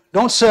say,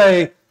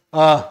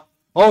 oh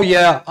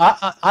yeah,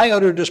 I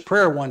uttered this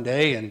prayer one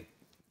day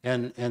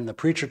and the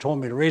preacher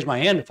told me to raise my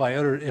hand if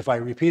I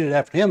repeated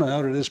after him and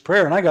uttered this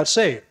prayer and I got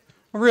saved.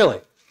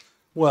 Really?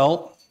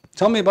 Well,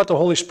 tell me about the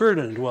Holy Spirit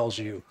that indwells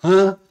you.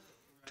 Huh?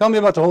 Tell me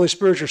about the Holy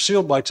Spirit you're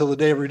sealed by till the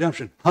day of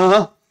redemption.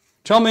 Huh?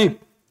 Tell me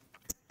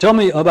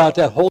about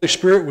that Holy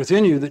Spirit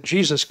within you that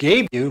Jesus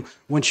gave you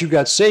once you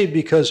got saved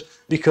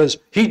because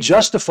he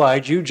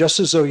justified you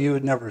just as though you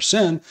had never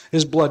sinned.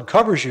 His blood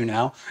covers you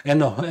now,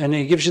 and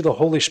he gives you the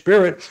Holy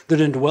Spirit that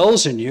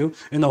indwells in you,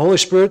 and the Holy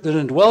Spirit that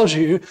indwells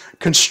you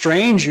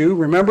constrains you.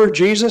 Remember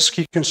Jesus?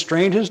 He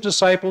constrained his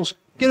disciples.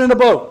 Get in a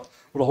boat.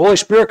 Well, the Holy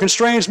Spirit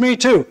constrains me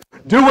too.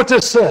 Do what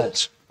this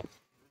says.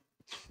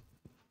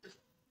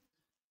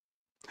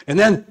 And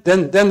then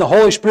the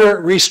Holy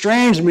Spirit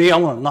restrains me. I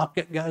want to knock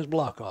that guy's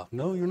block off.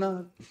 No, you're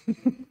not.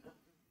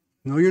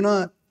 No, you're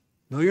not.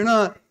 No, you're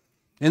not.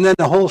 And then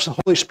the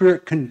Holy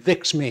Spirit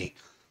convicts me.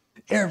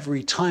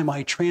 Every time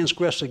I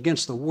transgress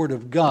against the Word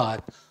of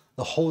God,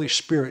 the Holy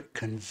Spirit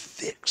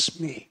convicts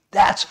me.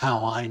 That's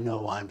how I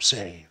know I'm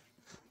saved.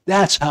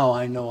 That's how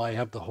I know I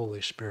have the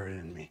Holy Spirit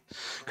in me.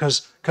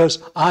 Because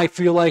I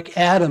feel like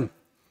Adam.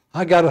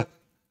 I gotta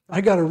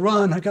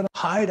run. I got to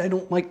hide. I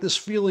don't like this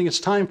feeling. It's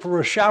time for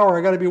a shower.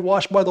 I got to be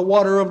washed by the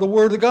water of the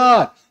Word of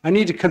God. I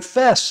need to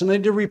confess and I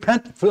need to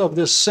repent of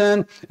this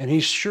sin, and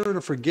he's sure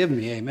to forgive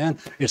me. Amen.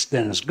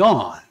 Then it's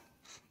gone.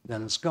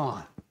 Then it's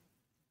gone.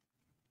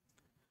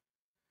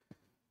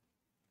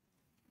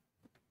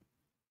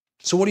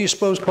 So what do you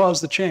suppose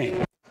caused the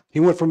change?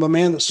 He went from a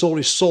man that sold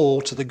his soul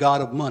to the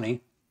god of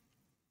money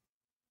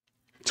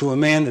to a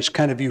man that's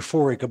kind of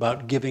euphoric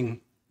about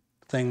giving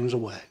things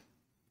away.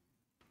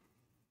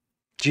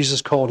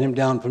 Jesus called him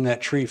down from that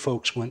tree,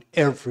 folks, when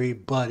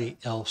everybody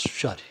else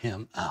shut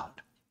him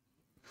out.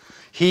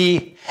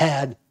 He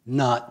had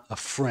not a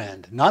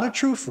friend, not a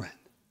true friend.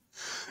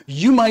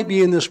 You might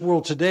be in this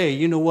world today.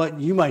 You know what?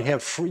 You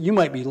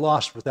might be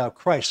lost without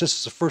Christ. This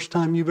is the first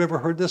time you've ever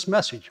heard this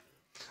message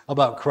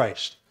about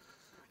Christ.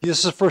 This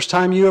is the first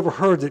time you ever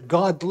heard that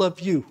God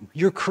loved you,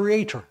 your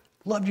Creator,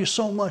 loved you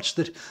so much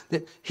that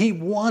He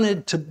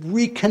wanted to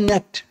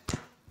reconnect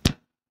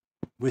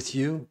with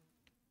you.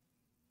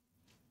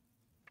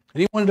 And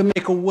He wanted to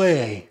make a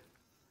way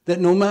that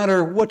no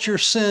matter what your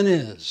sin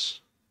is,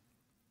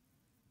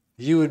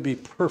 you would be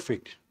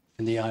perfect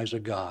in the eyes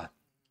of God.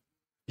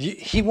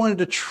 He wanted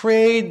to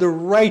trade the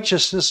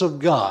righteousness of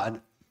God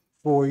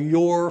for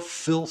your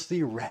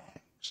filthy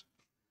rags.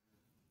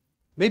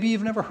 Maybe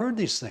you've never heard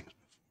these things before,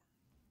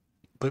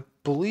 but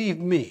believe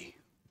me,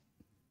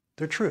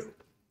 they're true.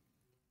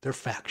 They're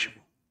factual.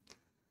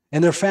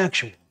 And they're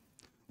factual.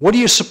 What do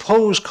you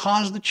suppose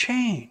caused the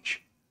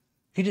change?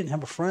 He didn't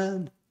have a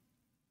friend.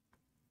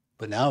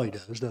 But now he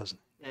does, doesn't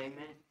he?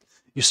 Amen.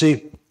 You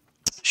see,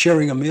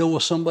 sharing a meal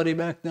with somebody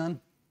back then,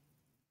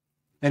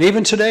 and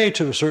even today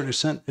to a certain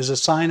extent, is a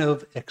sign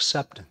of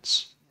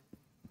acceptance.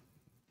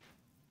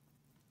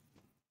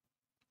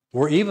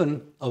 Or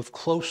even of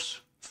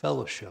close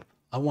fellowship.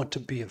 I want to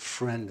be a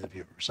friend of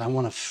yours. I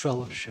want to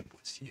fellowship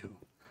with you.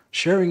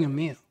 Sharing a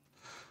meal.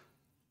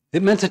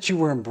 It meant that you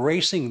were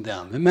embracing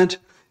them. It meant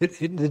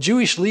the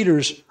Jewish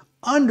leaders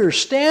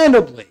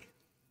understandably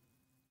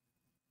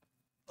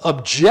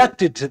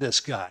objected to this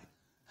guy.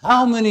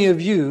 How many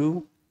of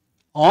you,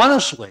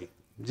 honestly,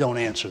 don't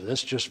answer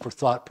this just for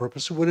thought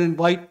purposes, would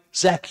invite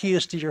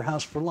Zacchaeus to your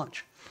house for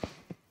lunch?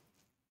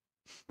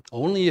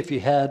 Only if you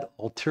had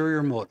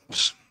ulterior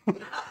motives.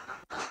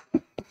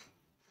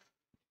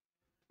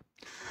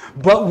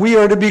 But we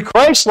are to be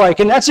Christ-like,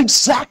 and that's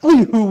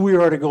exactly who we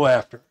are to go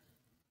after.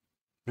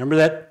 Remember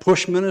that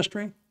push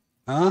ministry?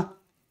 Huh?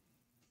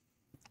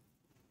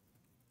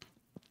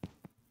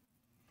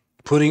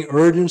 Putting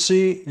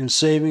urgency in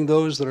saving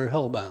those that are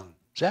hellbound.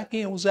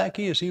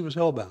 Zacchaeus, he was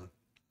hellbound.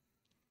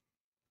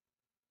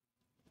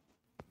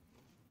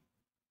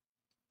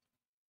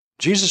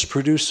 Jesus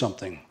produced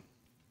something.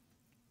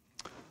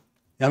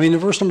 I mean, in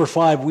verse number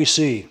 5, we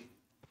see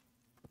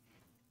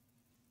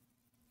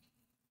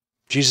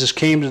Jesus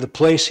came to the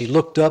place. He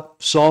looked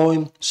up, saw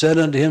him, said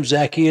unto him,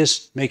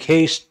 Zacchaeus, make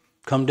haste,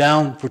 come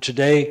down, for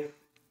today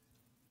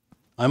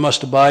I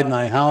must abide in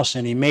thy house.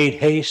 And he made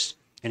haste,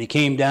 and he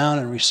came down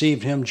and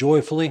received him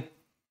joyfully.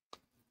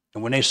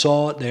 And when they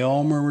saw it, they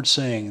all murmured,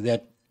 saying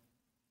that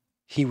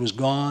he was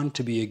gone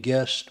to be a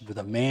guest with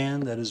a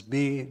man that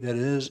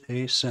is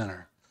a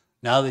sinner.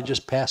 Now they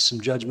just passed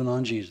some judgment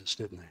on Jesus,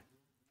 didn't they?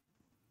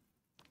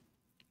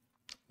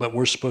 But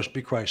we're supposed to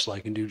be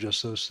Christ-like and do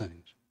just those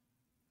things.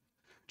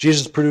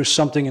 Jesus produced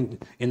something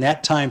in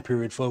that time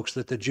period, folks,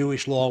 that the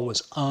Jewish law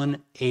was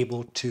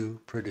unable to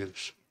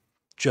produce.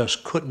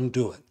 Just couldn't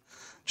do it.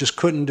 Just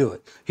couldn't do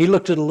it. He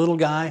looked at a little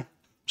guy,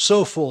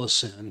 so full of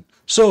sin,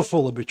 so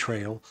full of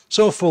betrayal,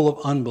 so full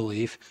of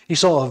unbelief. He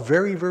saw a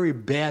very, very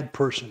bad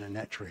person in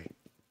that tree.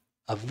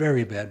 A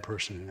very bad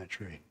person in that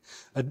tree.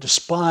 A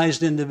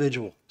despised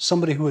individual.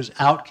 Somebody who was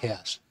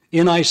outcast,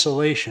 in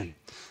isolation.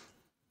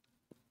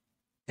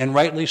 And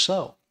rightly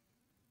so.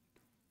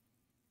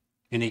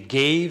 And he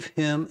gave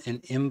him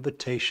an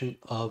invitation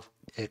of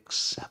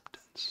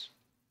acceptance.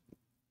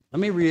 Let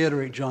me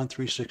reiterate John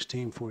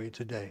 3:16 for you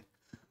today.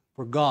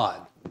 For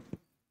God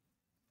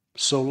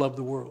so loved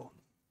the world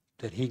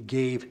that he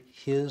gave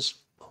his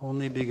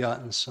only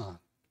begotten Son,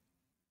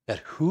 that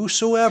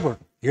whosoever,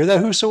 hear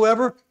that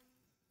whosoever?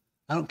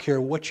 I don't care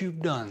what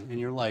you've done in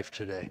your life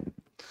today.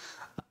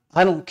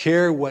 I don't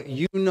care what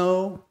you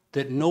know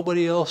that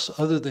nobody else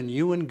other than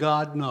you and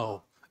God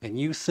know, and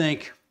you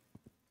think,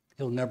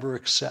 he'll never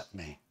accept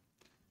me.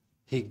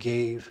 He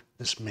gave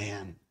this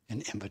man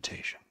an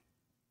invitation.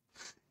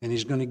 And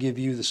he's going to give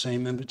you the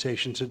same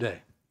invitation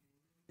today.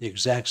 The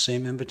exact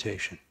same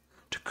invitation.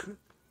 To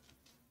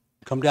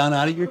come down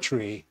out of your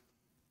tree.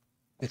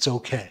 It's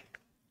okay.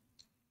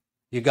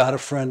 You got a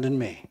friend in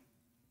me.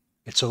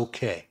 It's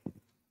okay.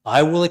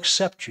 I will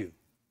accept you.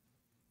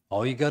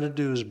 All you got to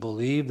do is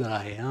believe that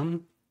I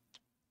am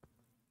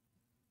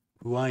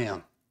who I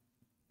am.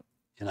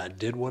 And I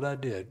did what I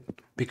did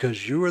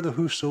because you are the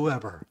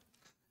whosoever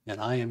and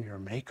I am your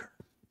maker.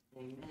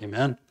 Amen.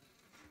 Amen?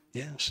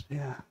 Yes,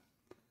 yeah.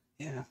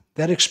 Yeah.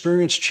 That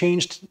experience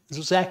changed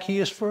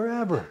Zacchaeus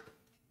forever.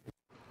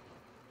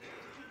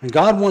 And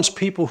God wants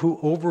people who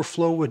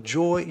overflow with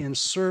joy in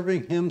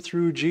serving him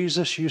through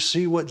Jesus. You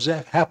see what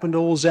happened to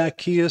old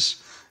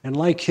Zacchaeus. And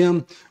like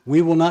him,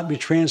 we will not be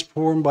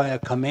transformed by a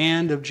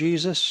command of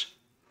Jesus,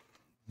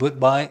 but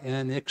by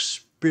an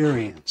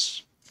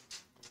experience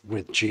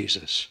with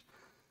Jesus.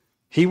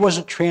 He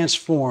wasn't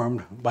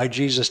transformed by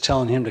Jesus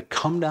telling him to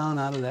come down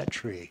out of that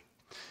tree.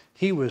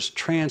 He was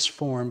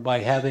transformed by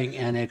having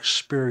an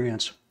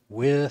experience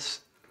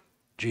with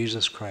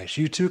Jesus Christ.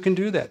 You too can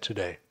do that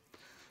today.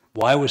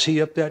 Why was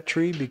he up that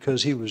tree?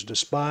 Because he was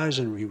despised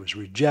and he was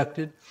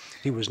rejected.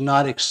 He was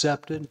not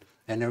accepted,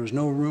 and there was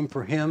no room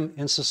for him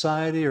in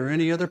society or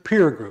any other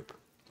peer group.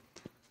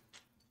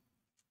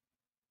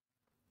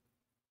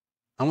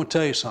 I'm going to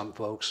tell you something,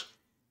 folks.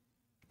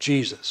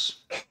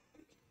 Jesus,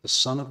 the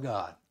Son of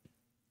God,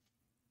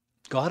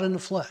 God in the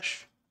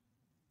flesh,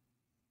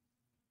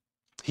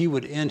 he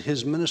would end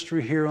his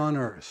ministry here on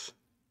earth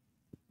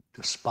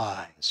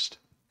despised,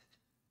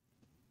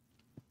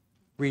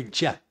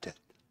 rejected,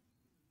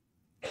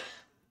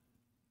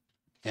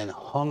 and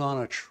hung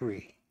on a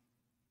tree.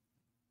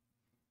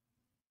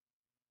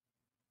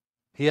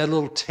 He had a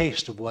little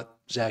taste of what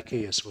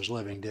Zacchaeus was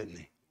living, didn't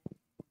he?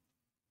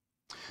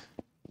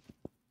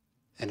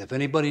 And if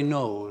anybody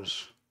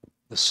knows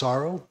the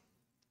sorrow,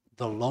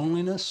 the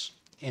loneliness,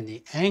 and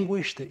the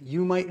anguish that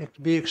you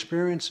might be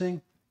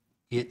experiencing,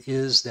 it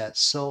is that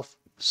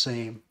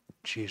self-same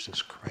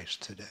Jesus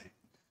Christ today.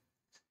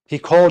 He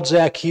called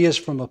Zacchaeus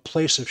from a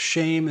place of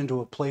shame into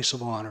a place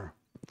of honor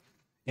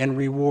and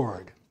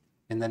reward,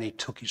 and then he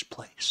took his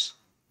place.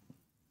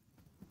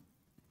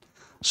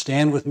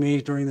 Stand with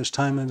me during this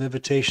time of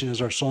invitation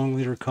as our song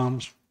leader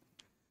comes.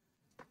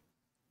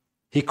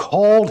 He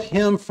called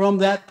him from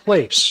that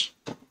place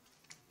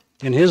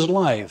in his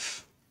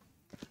life,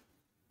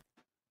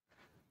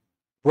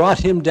 brought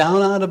him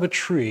down out of a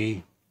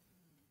tree,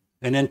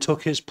 and then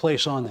took his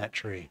place on that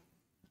tree.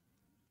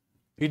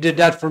 He did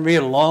that for me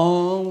a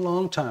long,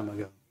 long time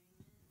ago.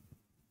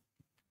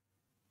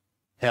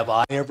 Have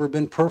I ever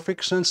been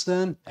perfect since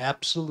then?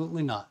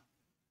 Absolutely not.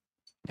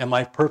 Am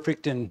I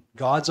perfect in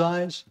God's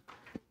eyes?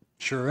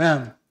 Sure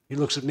am. He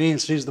looks at me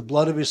and sees the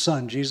blood of his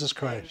Son, Jesus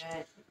Christ.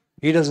 Amen.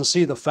 He doesn't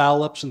see the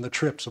foul-ups and the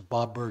trips of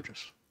Bob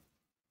Burgess.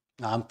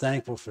 I'm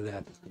thankful for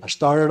that. I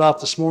started off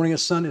this morning at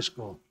Sunday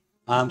school.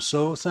 I'm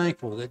so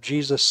thankful that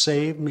Jesus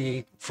saved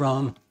me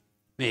from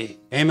me.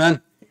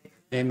 Amen?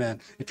 Amen.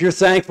 If you're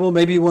thankful,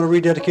 maybe you want to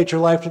rededicate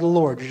your life to the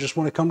Lord. You just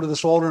want to come to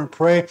this altar and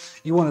pray.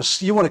 You want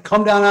to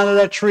come down out of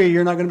that tree.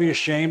 You're not going to be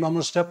ashamed. I'm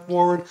going to step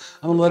forward.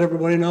 I'm going to let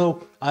everybody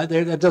know.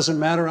 That doesn't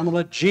matter. I'm going to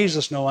let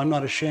Jesus know I'm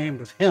not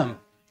ashamed of him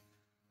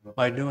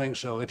by doing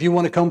so. If you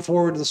want to come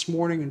forward this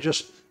morning and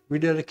just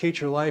rededicate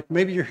your life,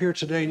 maybe you're here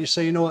today and you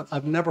say, you know what,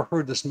 I've never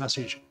heard this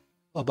message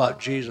about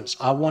Jesus.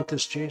 I want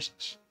this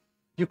Jesus.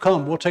 You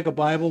come. We'll take a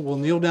Bible. We'll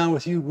kneel down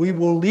with you. We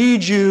will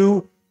lead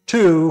you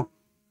to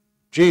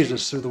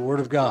Jesus through the Word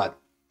of God.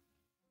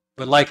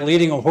 But like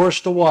leading a horse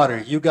to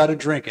water, you got to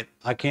drink it.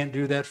 I can't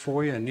do that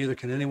for you, and neither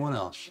can anyone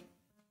else.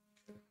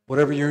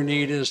 Whatever your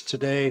need is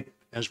today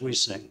as we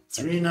sing.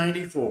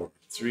 394,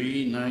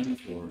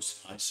 394,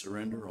 I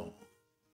surrender all.